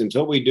TEDx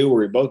until we do, where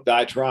we both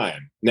die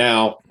trying.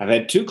 Now, I've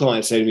had 2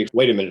 clients say to me,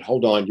 wait a minute,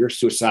 hold on, you're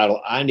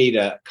suicidal. I need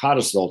a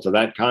codicil to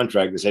that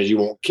contract that says you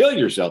won't kill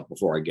yourself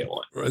before I get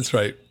one. That's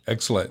right.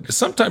 Excellent.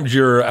 Sometimes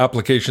your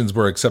applications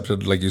were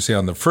accepted, like you say,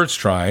 on the first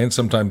try, and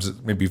sometimes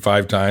maybe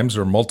 5 times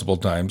or multiple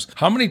times.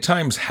 How many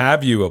times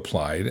have you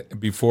applied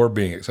before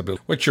being accepted?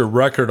 What's your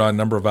record on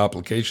number of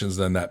applications,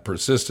 then that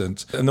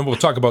persistence? And then we'll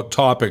talk about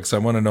topics. I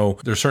want to know,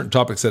 there's certain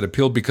topics that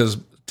appeal because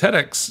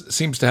TEDx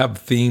seems to have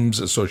themes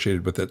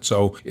associated with it.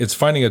 So it's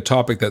finding a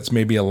topic that's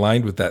maybe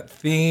aligned with that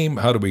theme.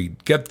 How do we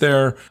get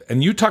there?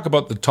 And you talk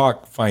about the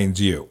talk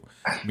finds you,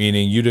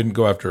 meaning you didn't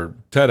go after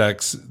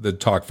TEDx, the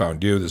talk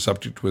found you, the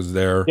subject was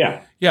there.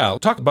 Yeah.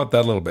 Talk about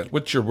that a little bit.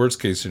 What's your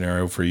worst case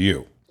scenario for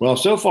you? Well,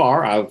 so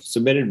far I've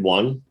submitted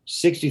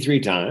 63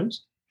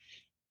 times.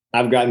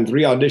 I've gotten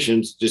 3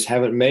 auditions, just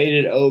haven't made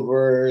it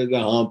over the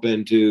hump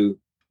into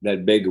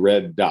that big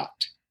red dot.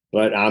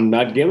 But I'm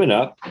not giving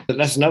up.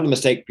 That's another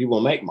mistake people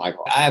make,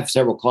 Michael. I have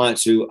several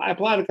clients who I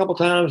applied a couple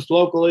times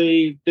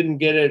locally, didn't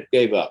get it,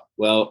 gave up.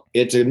 Well,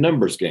 it's a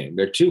numbers game.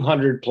 There are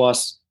 200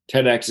 plus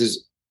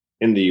TEDx's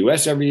in the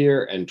US every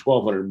year and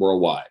 1,200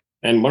 worldwide.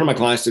 And one of my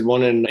clients did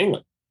one in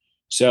England.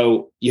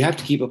 So you have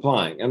to keep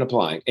applying and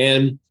applying.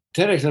 And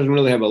TEDx doesn't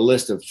really have a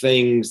list of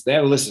things. They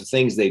have a list of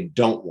things they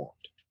don't want.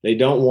 They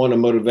don't want a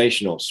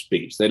motivational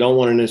speech. They don't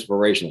want an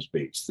inspirational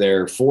speech.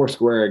 They're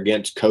foursquare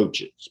against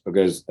coaches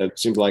because it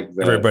seems like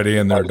everybody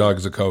and their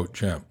dog's a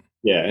coach. Yeah.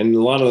 Yeah. And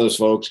a lot of those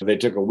folks, they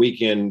took a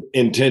weekend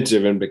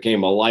intensive and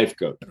became a life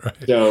coach. Right.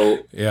 So,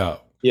 yeah.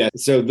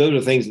 So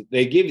those are things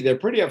they give you. They're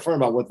pretty upfront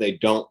about what they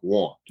don't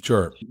want.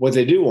 Sure. What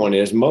they do want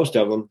is most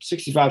of them,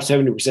 65,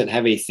 70%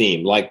 have a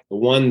theme, like the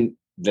one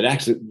that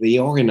actually the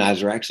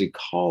organizer actually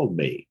called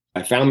me.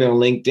 I found me on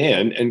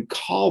LinkedIn and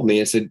called me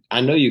and said, I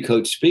know you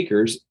coach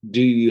speakers.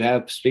 Do you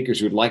have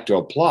speakers who'd like to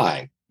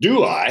apply?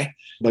 Do I?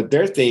 But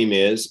their theme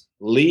is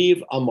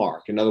leave a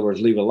mark. In other words,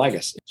 leave a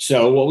legacy.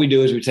 So what we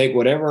do is we take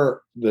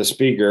whatever the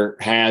speaker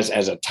has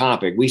as a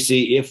topic. We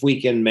see if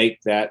we can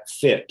make that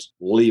fit,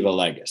 leave a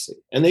legacy.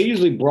 And they're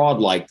usually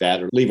broad like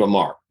that or leave a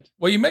mark.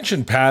 Well, you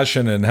mentioned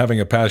passion and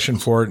having a passion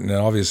for it and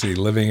obviously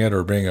living it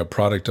or being a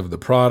product of the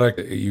product.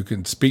 You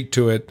can speak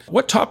to it.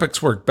 What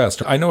topics work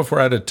best? I know if we're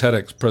at a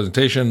TEDx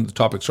presentation, the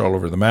topics are all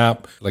over the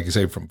map, like you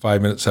say, from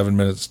 5 minutes, 7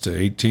 minutes to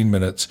 18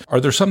 minutes.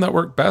 Are there some that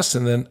work best?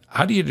 And then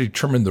how do you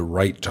determine the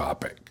right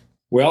topic?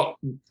 Well,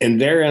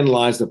 and therein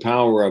lies the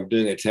power of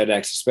doing a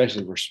TEDx,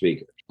 especially for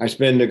speakers. I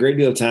spend a great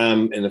deal of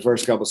time in the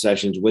first couple of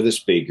sessions with a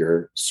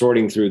speaker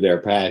sorting through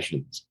their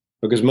passions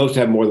because most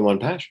have more than one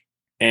passion.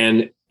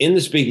 And in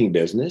the speaking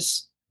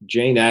business,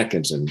 Jane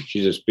Atkinson,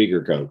 she's a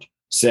speaker coach,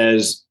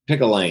 says, pick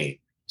a lane.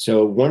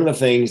 So one of the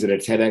things that a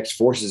TEDx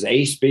forces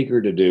a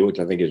speaker to do, which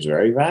I think is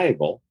very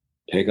valuable,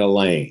 pick a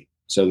lane.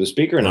 So the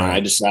speaker and I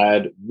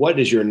decide, what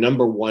is your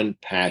number one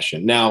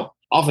passion? Now,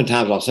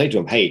 oftentimes I'll say to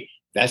them, hey,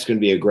 that's going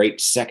to be a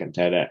great second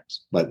TEDx.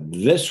 But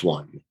this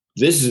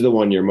is the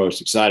one you're most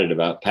excited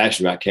about,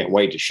 passionate about, can't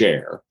wait to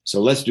share.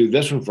 So let's do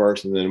this one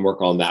first and then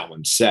work on that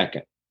one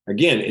second.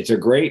 Again, it's a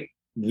great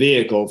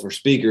vehicle for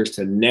speakers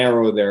to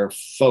narrow their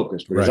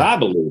focus because I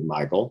believe,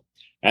 Michael,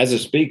 as a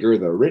speaker,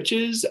 the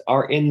riches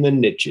are in the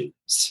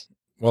niches.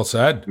 Well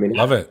said.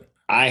 Love it.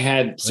 I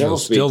had several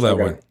speeches. Steal that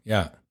one.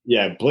 Yeah.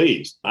 Yeah,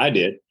 please. I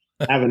did.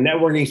 I have a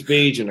networking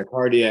speech and a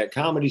cardiac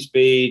comedy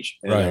speech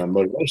and a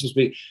motivational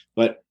speech.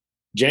 But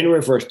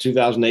January 1st,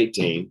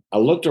 2018, I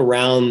looked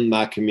around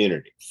my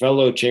community,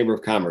 fellow Chamber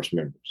of Commerce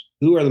members.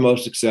 Who are the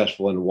most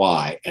successful and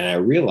why? And I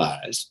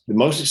realized the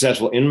most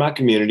successful in my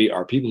community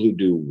are people who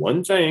do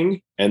one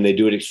thing and they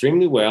do it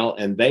extremely well.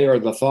 And they are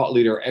the thought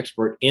leader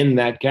expert in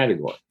that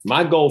category.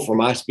 My goal for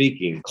my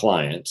speaking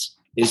clients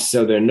is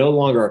so they're no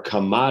longer a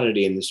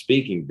commodity in the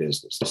speaking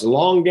business. It's a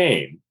long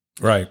game.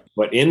 Right.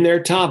 But in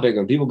their topic,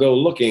 when people go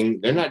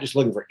looking, they're not just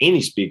looking for any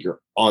speaker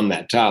on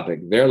that topic.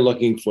 They're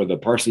looking for the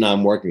person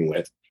I'm working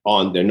with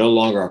they're no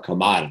longer a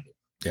commodity.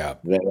 Yeah.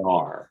 They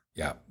are.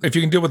 Yeah. If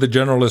you can deal with a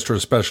generalist or a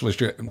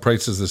specialist, your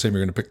price is the same.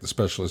 You're going to pick the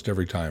specialist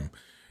every time.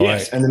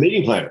 Yes. And the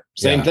meeting planner,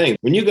 same thing.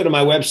 When you go to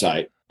my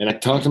website, and I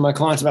talk to my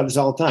clients about this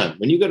all the time,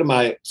 when you go to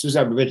my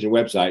suicide prevention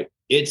website,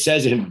 it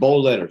says in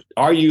bold letters,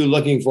 are you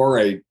looking for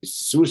a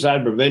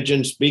suicide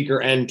prevention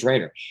speaker and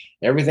trainer?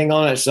 Everything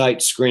on that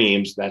site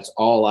screams, that's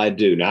all I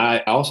do. Now,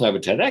 I also have a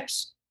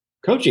TEDx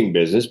coaching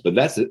business, but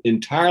that's an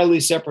entirely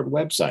separate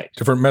website.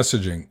 Different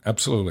messaging.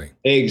 Absolutely.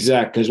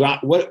 Exactly.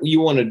 Because what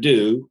you want to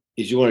do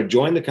is you want to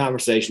join the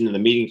conversation in the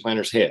meeting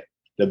planner's head.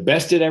 The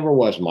best it ever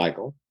was,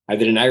 Michael, I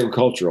did an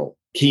agricultural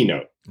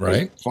keynote.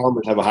 Right.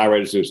 Farmers have a high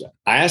rate of suicide.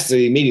 I asked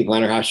the meeting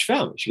planner how she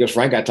found me. She goes,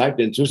 Frank, I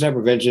typed in suicide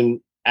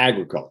prevention,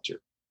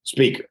 agriculture,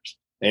 speakers.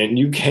 And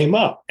you came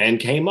up and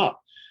came up.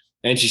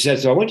 And she said,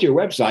 so I went to your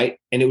website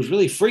and it was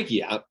really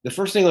freaky. The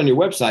first thing on your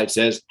website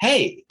says,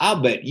 hey, I'll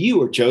bet you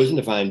were chosen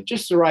to find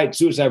just the right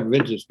suicide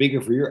prevention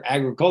speaker for your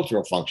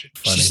agricultural function.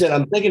 Funny. She said,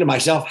 I'm thinking to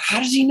myself, how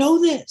does he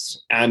know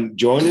this? I'm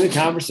joining the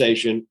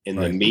conversation in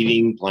the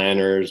meeting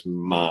planner's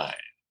mind.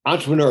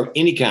 Entrepreneur of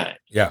any kind.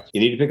 Yeah.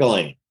 You need to pick a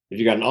lane. If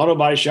you got an auto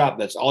body shop,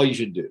 that's all you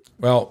should do.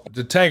 Well,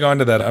 to tag on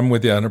to that, I'm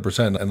with you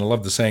 100%. And I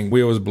love the saying,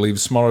 we always believe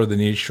smaller the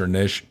niche or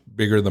niche,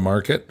 bigger the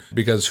market.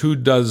 Because who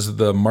does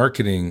the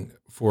marketing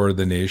for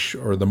the niche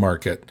or the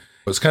market?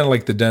 It's kind of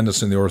like the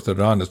dentist and the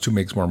orthodontist. Who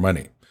makes more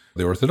money?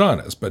 The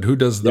orthodontist. But who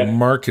does the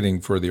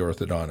marketing for the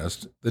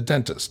orthodontist? The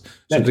dentist.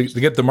 So to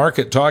get the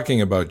market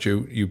talking about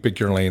you, you pick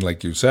your lane,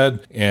 like you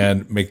said,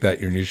 and make that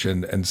your niche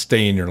and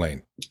stay in your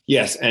lane.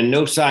 Yes, and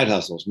no side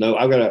hustles. No,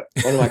 I've got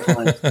one of my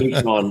clients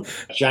speaks on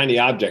shiny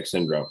object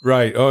syndrome.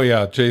 Right. Oh,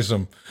 yeah. Chase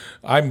them.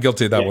 I'm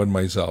guilty of that one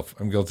myself.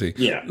 I'm guilty.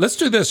 Yeah. Let's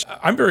do this.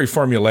 I'm very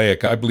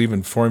formulaic. I believe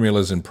in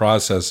formulas and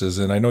processes,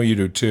 and I know you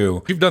do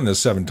too. You've done this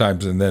 7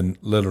 times and then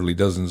literally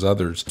dozens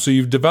others. So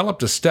you've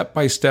developed a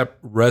step-by-step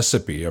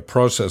recipe, a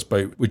process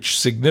by which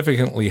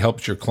significantly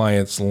helps your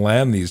clients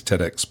land these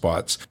TEDx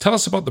spots. Tell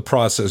us about the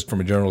process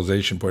from a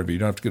generalization point of view. You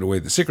don't have to get away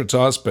the secret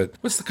sauce, but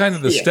what's the kind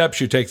of the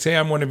steps you take? Say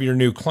I'm one of your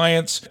new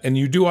clients, and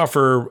you do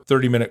offer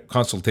 30-minute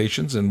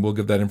consultations, and we'll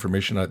give that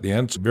information at the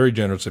end. It's very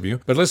generous of you.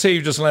 But let's say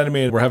you just landed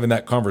me and we're having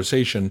that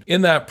conversation.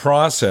 In that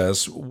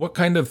process, what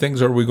kind of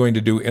things are we going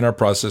to do in our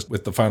process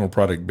with the final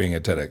product being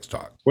a TEDx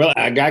talk? Well,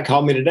 a guy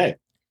called me today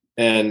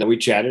and we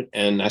chatted,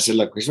 and I said,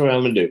 look, here's what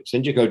I'm going to do.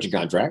 Send you a coaching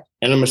contract,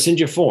 and I'm going to send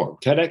you a form,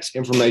 TEDx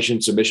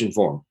information submission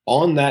form.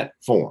 On that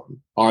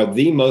form are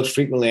the most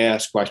frequently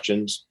asked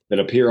questions that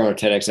appear on a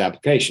TEDx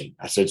application.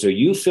 I said, so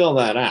you fill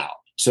that out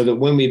so that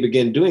when we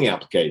begin doing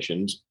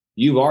applications,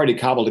 you've already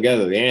cobbled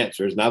together the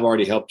answers, and I've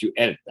already helped you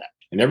edit that.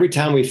 And every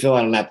time we fill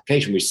out an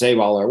application, we save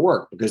all our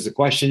work because the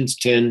questions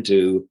tend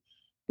to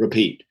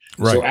repeat.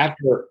 Right. So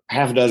after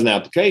half a dozen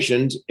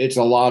applications, it's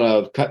a lot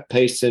of cut,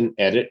 paste, and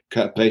edit,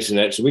 cut, paste, and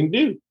edit. So we can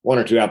do 1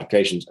 or 2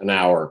 applications an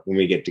hour when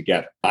we get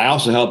together. I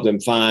also help them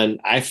find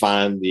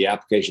the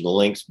application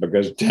links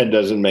because TED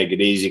doesn't make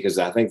it easy because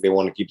I think they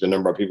want to keep the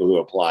number of people who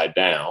apply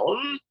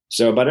down.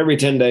 So about every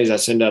 10 days, I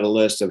send out a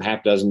list of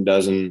half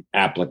dozen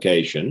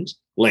applications,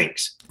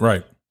 links.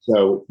 Right.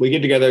 So we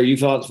get together, you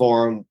fill out the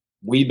form,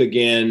 we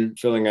begin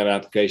filling out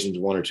applications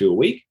 1 or 2 a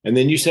week. And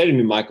then you say to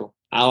me, Michael,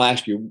 I'll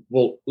ask you,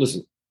 well,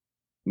 listen,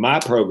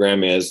 my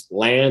program is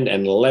land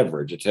and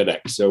leverage a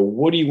TEDx. So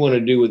what do you want to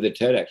do with the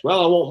TEDx?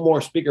 Well, I want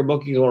more speaker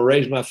bookings. I want to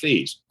raise my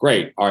fees.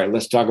 Great. All right,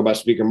 let's talk about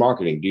speaker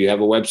marketing. Do you have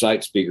a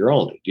website, speaker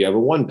only? Do you have a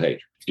one-pager?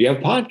 Do you have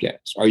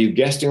podcasts? Are you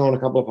guesting on a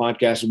couple of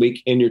podcasts a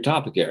week in your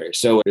topic area?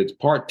 So it's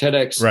part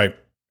TEDx. Right.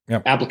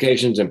 Yep.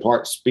 Applications and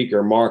part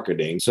speaker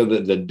marketing, so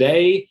that the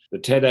day the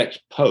TEDx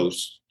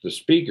posts, the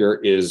speaker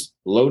is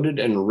loaded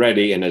and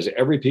ready and has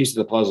every piece of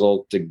the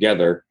puzzle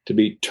together to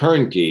be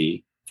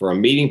turnkey for a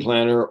meeting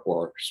planner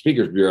or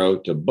speakers bureau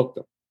to book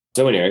them.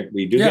 So anyway,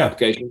 we do the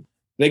application.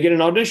 They get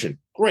an audition.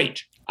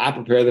 Great. I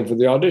prepare them for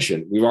the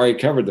audition. We've already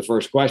covered the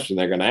first question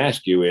they're going to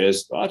ask you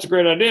is, well, that's a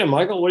great idea,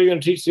 Michael. What are you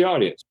going to teach the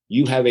audience?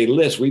 You have a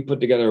list. We put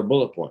together of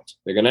bullet points.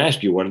 They're going to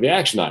ask you, what are the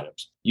action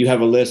items? You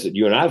have a list that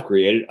you and I've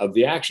created of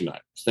the action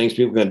items, things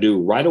people are going to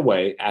do right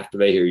away after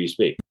they hear you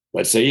speak.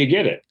 Let's say you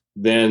get it.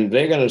 Then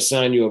they're going to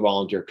assign you a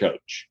volunteer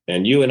coach.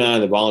 And you and I,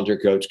 the volunteer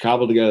coach,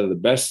 cobble together the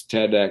best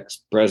TEDx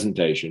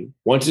presentation.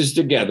 Once it's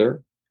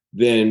together,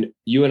 then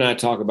you and I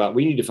talk about,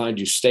 we need to find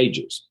you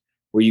stages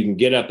where you can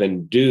get up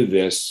and do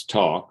this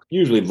talk,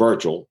 usually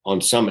virtual on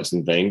summits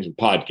and things and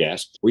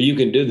podcasts, where you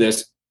can do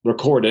this,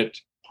 record it,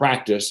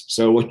 practice.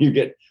 So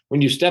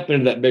when you step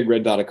into that big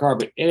red dotted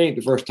carpet, it ain't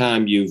the first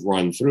time you've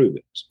run through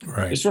this.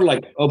 Right. It's sort of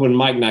like open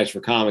mic nights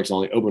for comics,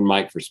 only open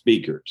mic for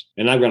speakers.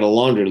 And I've got a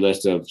laundry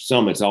list of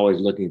summits always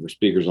looking for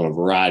speakers on a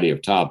variety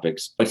of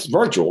topics. It's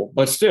virtual,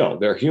 but still,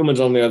 there are humans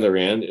on the other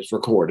end. It's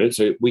recorded,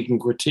 so we can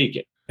critique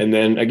it. And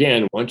then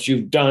again, once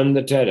you've done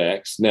the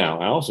TEDx,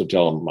 now I also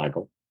tell them,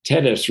 Michael,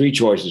 TED has 3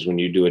 choices when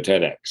you do a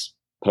TEDx.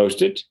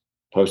 Post it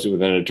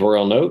with an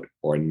editorial note,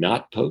 or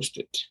not post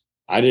it.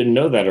 I didn't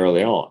know that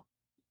early on.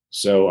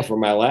 So for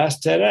my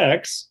last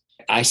TEDx,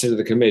 I said to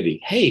the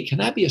committee, hey, can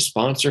I be a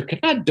sponsor? Can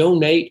I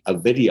donate a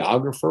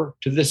videographer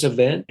to this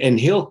event? And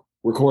he'll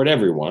record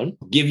everyone,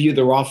 give you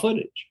the raw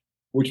footage.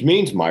 Which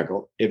means,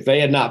 Michael, if they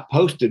had not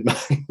posted my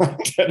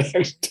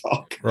TEDx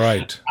talk,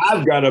 right,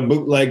 I've got a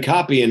bootleg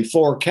copy in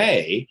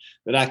 4K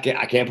that I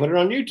can't put it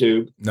on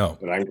YouTube. No,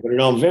 but I can put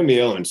it on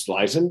Vimeo and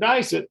slice and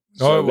dice it.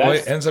 So well,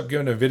 it ends up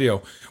giving a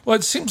video. Well,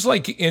 it seems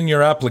like in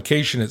your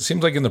application, it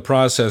seems like in the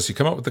process, you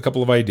come up with a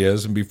couple of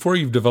ideas, and before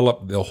you've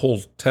developed the whole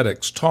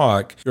TEDx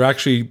talk, you're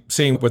actually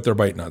seeing what they're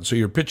biting on. So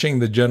you're pitching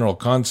the general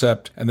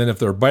concept, and then if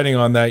they're biting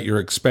on that, you're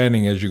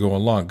expanding as you go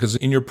along. Because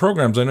in your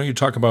programs, I know you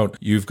talk about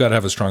you've got to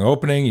have a strong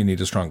opening, you need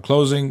a strong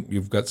closing,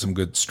 you've got some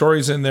good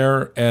stories in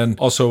there, and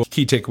also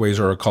key takeaways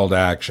are a call to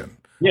action.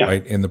 Yeah.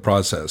 Right, in the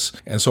process.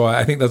 And so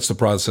I think that's the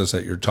process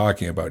that you're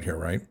talking about here,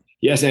 right?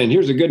 Yes, and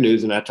here's the good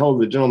news. And I told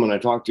the gentleman I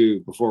talked to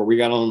before we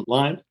got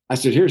online, I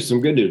said, here's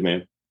some good news,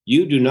 man.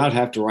 you do not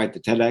have to write the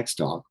TEDx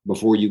talk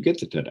before you get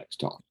the TEDx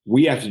talk.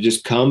 We have to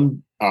just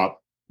come up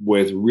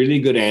with really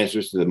good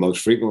answers to the most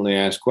frequently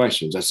asked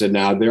questions. I said,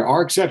 now there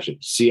are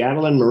exceptions.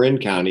 Seattle and Marin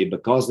County,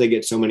 because they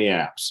get so many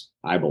apps,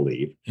 I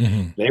believe,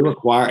 they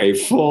require a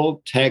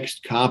full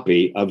text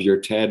copy of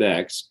your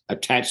TEDx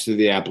attached to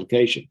the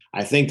application.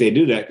 I think they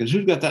do that because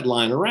who's got that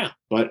lying around?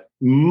 But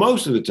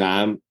most of the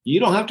time, you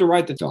don't have to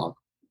write the talk.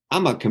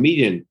 I'm a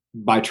comedian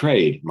by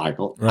trade,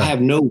 Michael. Right. I have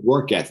no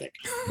work ethic.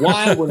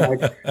 Why would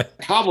I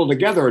cobble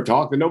together a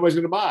talk that nobody's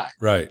going to buy?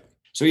 Right.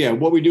 So yeah,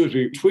 what we do is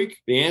we tweak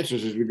the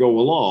answers as we go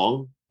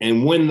along.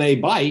 And when they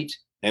bite,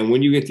 and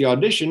when you get the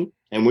audition,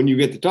 and when you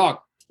get the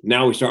talk,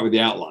 now we start with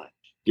the outline.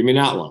 Give me an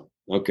outline.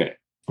 Okay.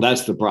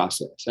 That's the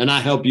process. And I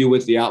help you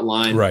with the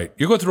outline. Right.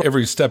 You go through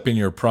every step in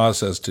your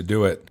process to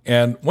do it.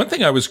 And one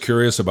thing I was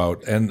curious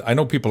about, and I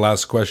know people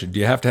ask the question, do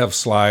you have to have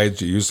slides?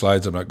 Do you use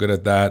slides? I'm not good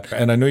at that.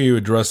 And I know you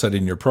address that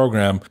in your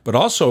program, but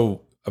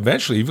also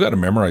eventually you've got to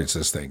memorize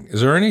this thing.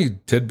 Is there any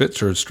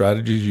tidbits or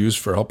strategies you use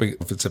for helping,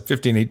 if it's a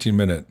 15,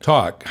 18-minute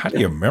talk, how do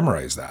you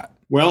memorize that?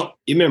 Well,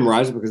 you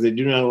memorize it because they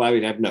do not allow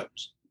you to have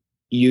notes.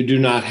 You do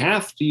not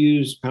have to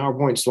use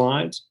PowerPoint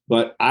slides,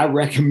 but I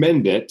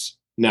recommend it.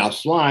 Now,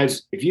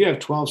 slides, if you have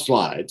 12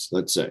 slides,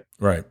 let's say,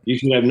 right, you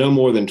should have no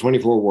more than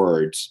 24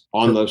 words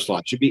on those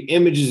slides. Should be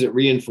images that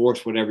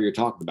reinforce whatever you're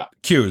talking about.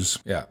 Cues,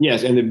 yeah.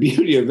 Yes, and the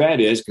beauty of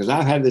that is, because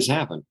I've had this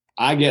happen,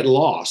 I get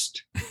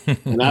lost,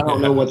 and I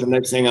don't know what the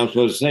next thing I'm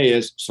supposed to say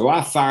is, so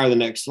I fire the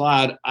next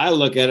slide. I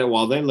look at it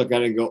while they look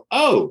at it and go,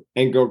 oh,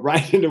 and go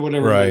right into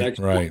whatever the next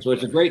one. So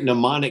it's a great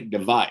mnemonic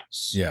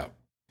device. Yeah.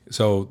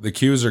 So the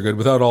cues are good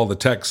without all the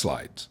text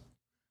slides.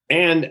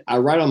 And I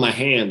write on my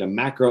hand a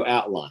macro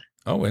outline.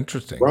 Oh,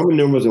 interesting. Roman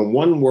numerals and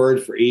one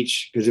word for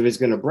each, because if it's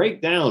going to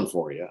break down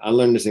for you, I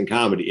learned this in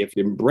comedy, if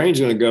your brain's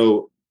going to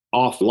go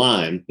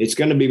offline, it's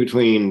going to be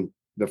between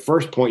the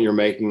first point you're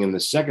making and the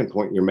second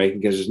point you're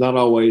making, because there's not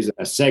always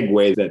a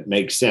segue that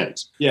makes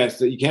sense. Yes,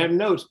 so you can have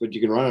notes, but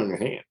you can write on your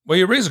hand. Well,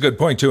 you raise a good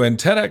point, too. And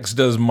TEDx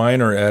does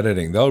minor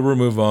editing. They'll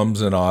remove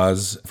ums and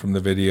ahs from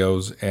the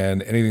videos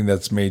and anything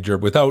that's major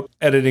without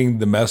editing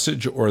the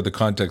message or the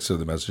context of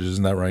the message.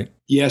 Isn't that right?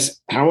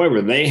 Yes.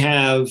 However, they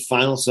have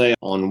final say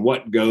on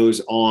what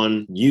goes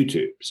on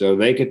YouTube. So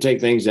they could take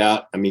things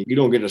out. I mean, you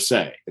don't get a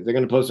say. If they're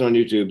going to post it on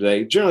YouTube,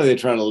 they generally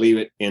try to leave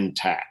it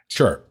intact.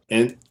 Sure.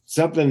 And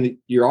something that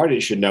your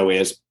audience should know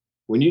is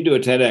when you do a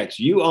TEDx,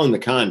 you own the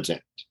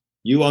content.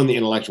 You own the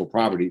intellectual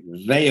property.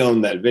 They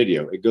own that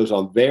video. It goes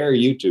on their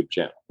YouTube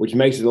channel, which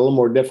makes it a little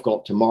more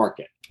difficult to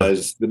market,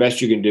 because the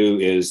best you can do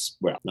is,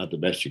 well, not the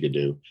best you could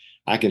do.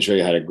 I can show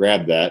you how to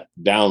grab that,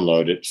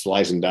 download it,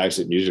 slice and dice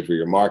it, and use it for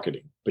your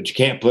marketing. But you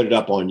can't put it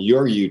up on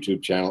your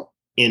YouTube channel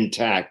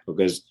intact,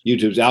 because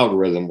YouTube's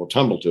algorithm will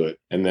tumble to it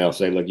and they'll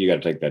say, look, you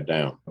got to take that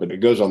down. But it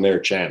goes on their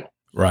channel.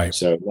 Right.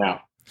 So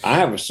now I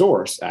have a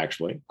source,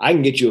 actually. I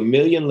can get you 1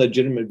 million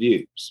legitimate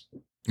views.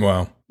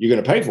 Wow. You're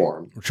going to pay for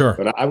them. Sure.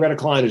 But I've got a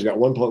client who's got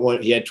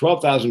 1.1. He had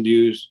 12,000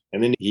 views.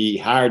 And then he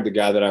hired the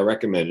guy that I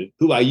recommended,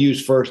 who I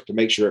used first to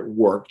make sure it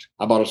worked.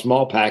 I bought a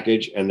small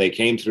package and they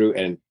came through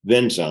and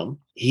then some.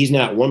 He's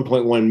now at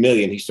 1.1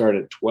 million. He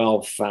started at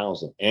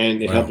 12,000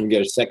 and it helped him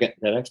get a second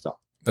TEDx talk.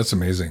 That's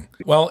amazing.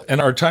 Well, and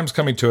our time's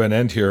coming to an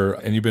end here,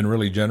 and you've been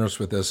really generous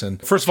with this.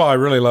 And first of all, I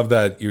really love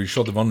that you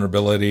showed the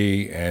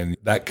vulnerability and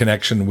that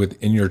connection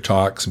within your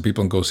talks, and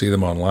people can go see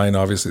them online,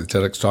 obviously, the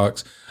TEDx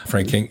talks.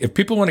 Frank King, if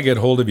people want to get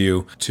hold of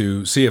you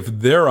to see if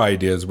their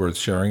idea is worth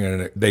sharing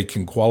and they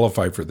can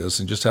qualify for this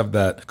and just have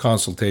that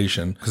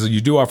consultation, because you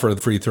do offer a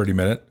free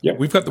 30-minute. Yep.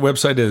 We've got the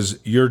website is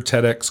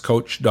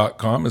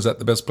yourtedxcoach.com. Is that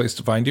the best place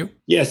to find you?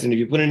 Yes. And if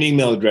you put an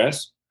email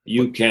address,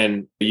 you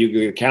get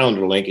a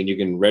calendar link and you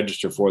can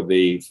register for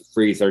the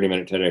free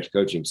 30-minute TEDx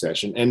coaching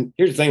session. And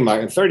here's the thing,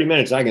 Mike, in 30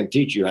 minutes, I can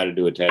teach you how to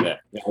do a TEDx,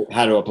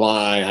 how to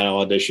apply, how to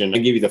audition. I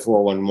give you the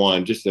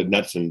 411, just the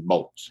nuts and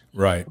bolts.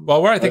 Right.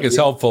 Well, where I think it's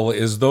helpful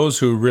is those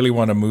who really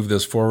want to move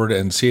this forward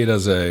and see it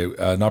as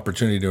an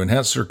opportunity to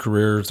enhance their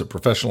careers, their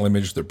professional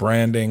image, their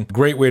branding.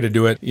 Great way to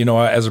do it. You know,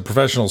 as a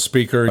professional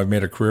speaker, I've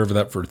made a career of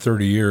that for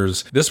 30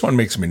 years. This one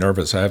makes me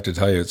nervous, I have to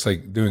tell you. It's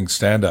like doing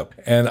stand-up.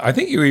 And I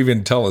think you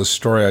even tell a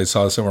story I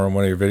saw somewhere in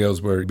one of your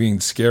videos where being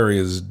scary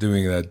is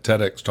doing that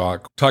TEDx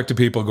talk to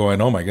people going,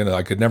 oh my goodness,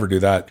 I could never do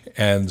that.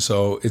 And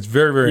so it's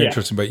very, very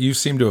interesting, but you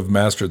seem to have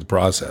mastered the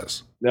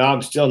process. No,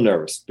 I'm still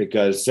nervous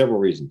because several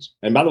reasons.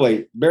 And by the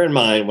way, bear in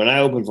mind, when I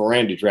opened for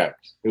Randy Travis,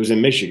 it was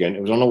in Michigan.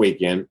 It was on a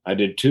weekend. I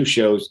did 2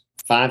 shows,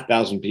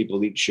 5,000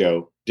 people each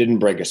show, didn't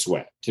break a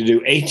sweat. To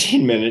do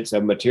 18 minutes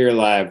of material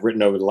I've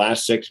written over the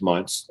last 6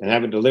 months and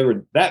haven't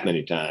delivered that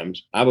many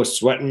times, I was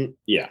sweating.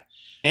 Yeah.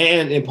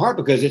 And in part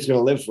because it's going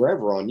to live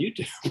forever on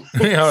YouTube.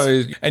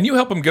 And you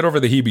help them get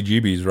over the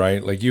heebie-jeebies,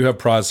 right? Like you have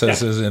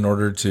processes in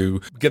order to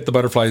get the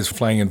butterflies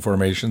flying in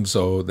formation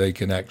so they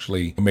can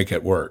actually make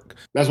it work.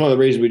 That's one of the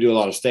reasons we do a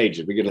lot of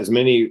stages. We get as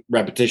many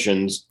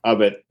repetitions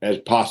of it as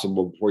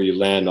possible before you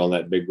land on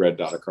that big red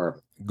dot of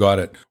carbon. Got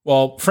it.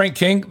 Well, Frank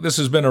King, this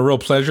has been a real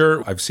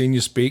pleasure. I've seen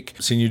you speak,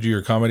 seen you do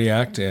your comedy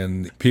act,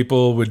 and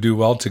people would do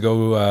well to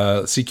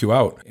go seek you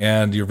out.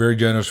 And you're very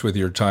generous with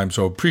your time.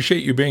 So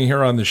appreciate you being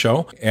here on the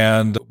show.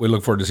 And we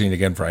look forward to seeing you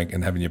again, Frank,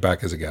 and having you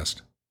back as a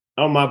guest.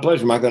 Oh, my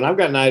pleasure, Michael. And I've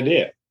got an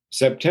idea.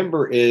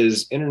 September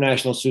is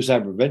International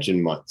Suicide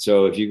Prevention Month.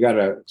 So if you got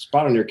a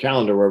spot on your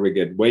calendar where we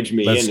could wage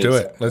me Let's do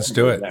it. Let's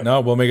do it.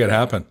 No, we'll make it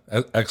happen.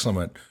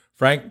 Excellent.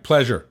 Frank,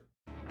 pleasure.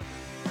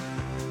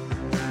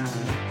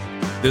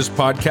 This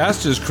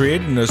podcast is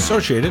created and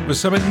associated with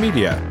Summit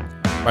Media.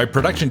 My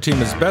production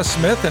team is Beth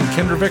Smith and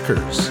Kendra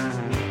Vickers.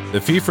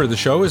 The fee for the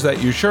show is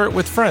that you share it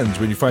with friends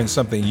when you find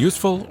something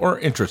useful or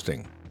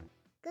interesting.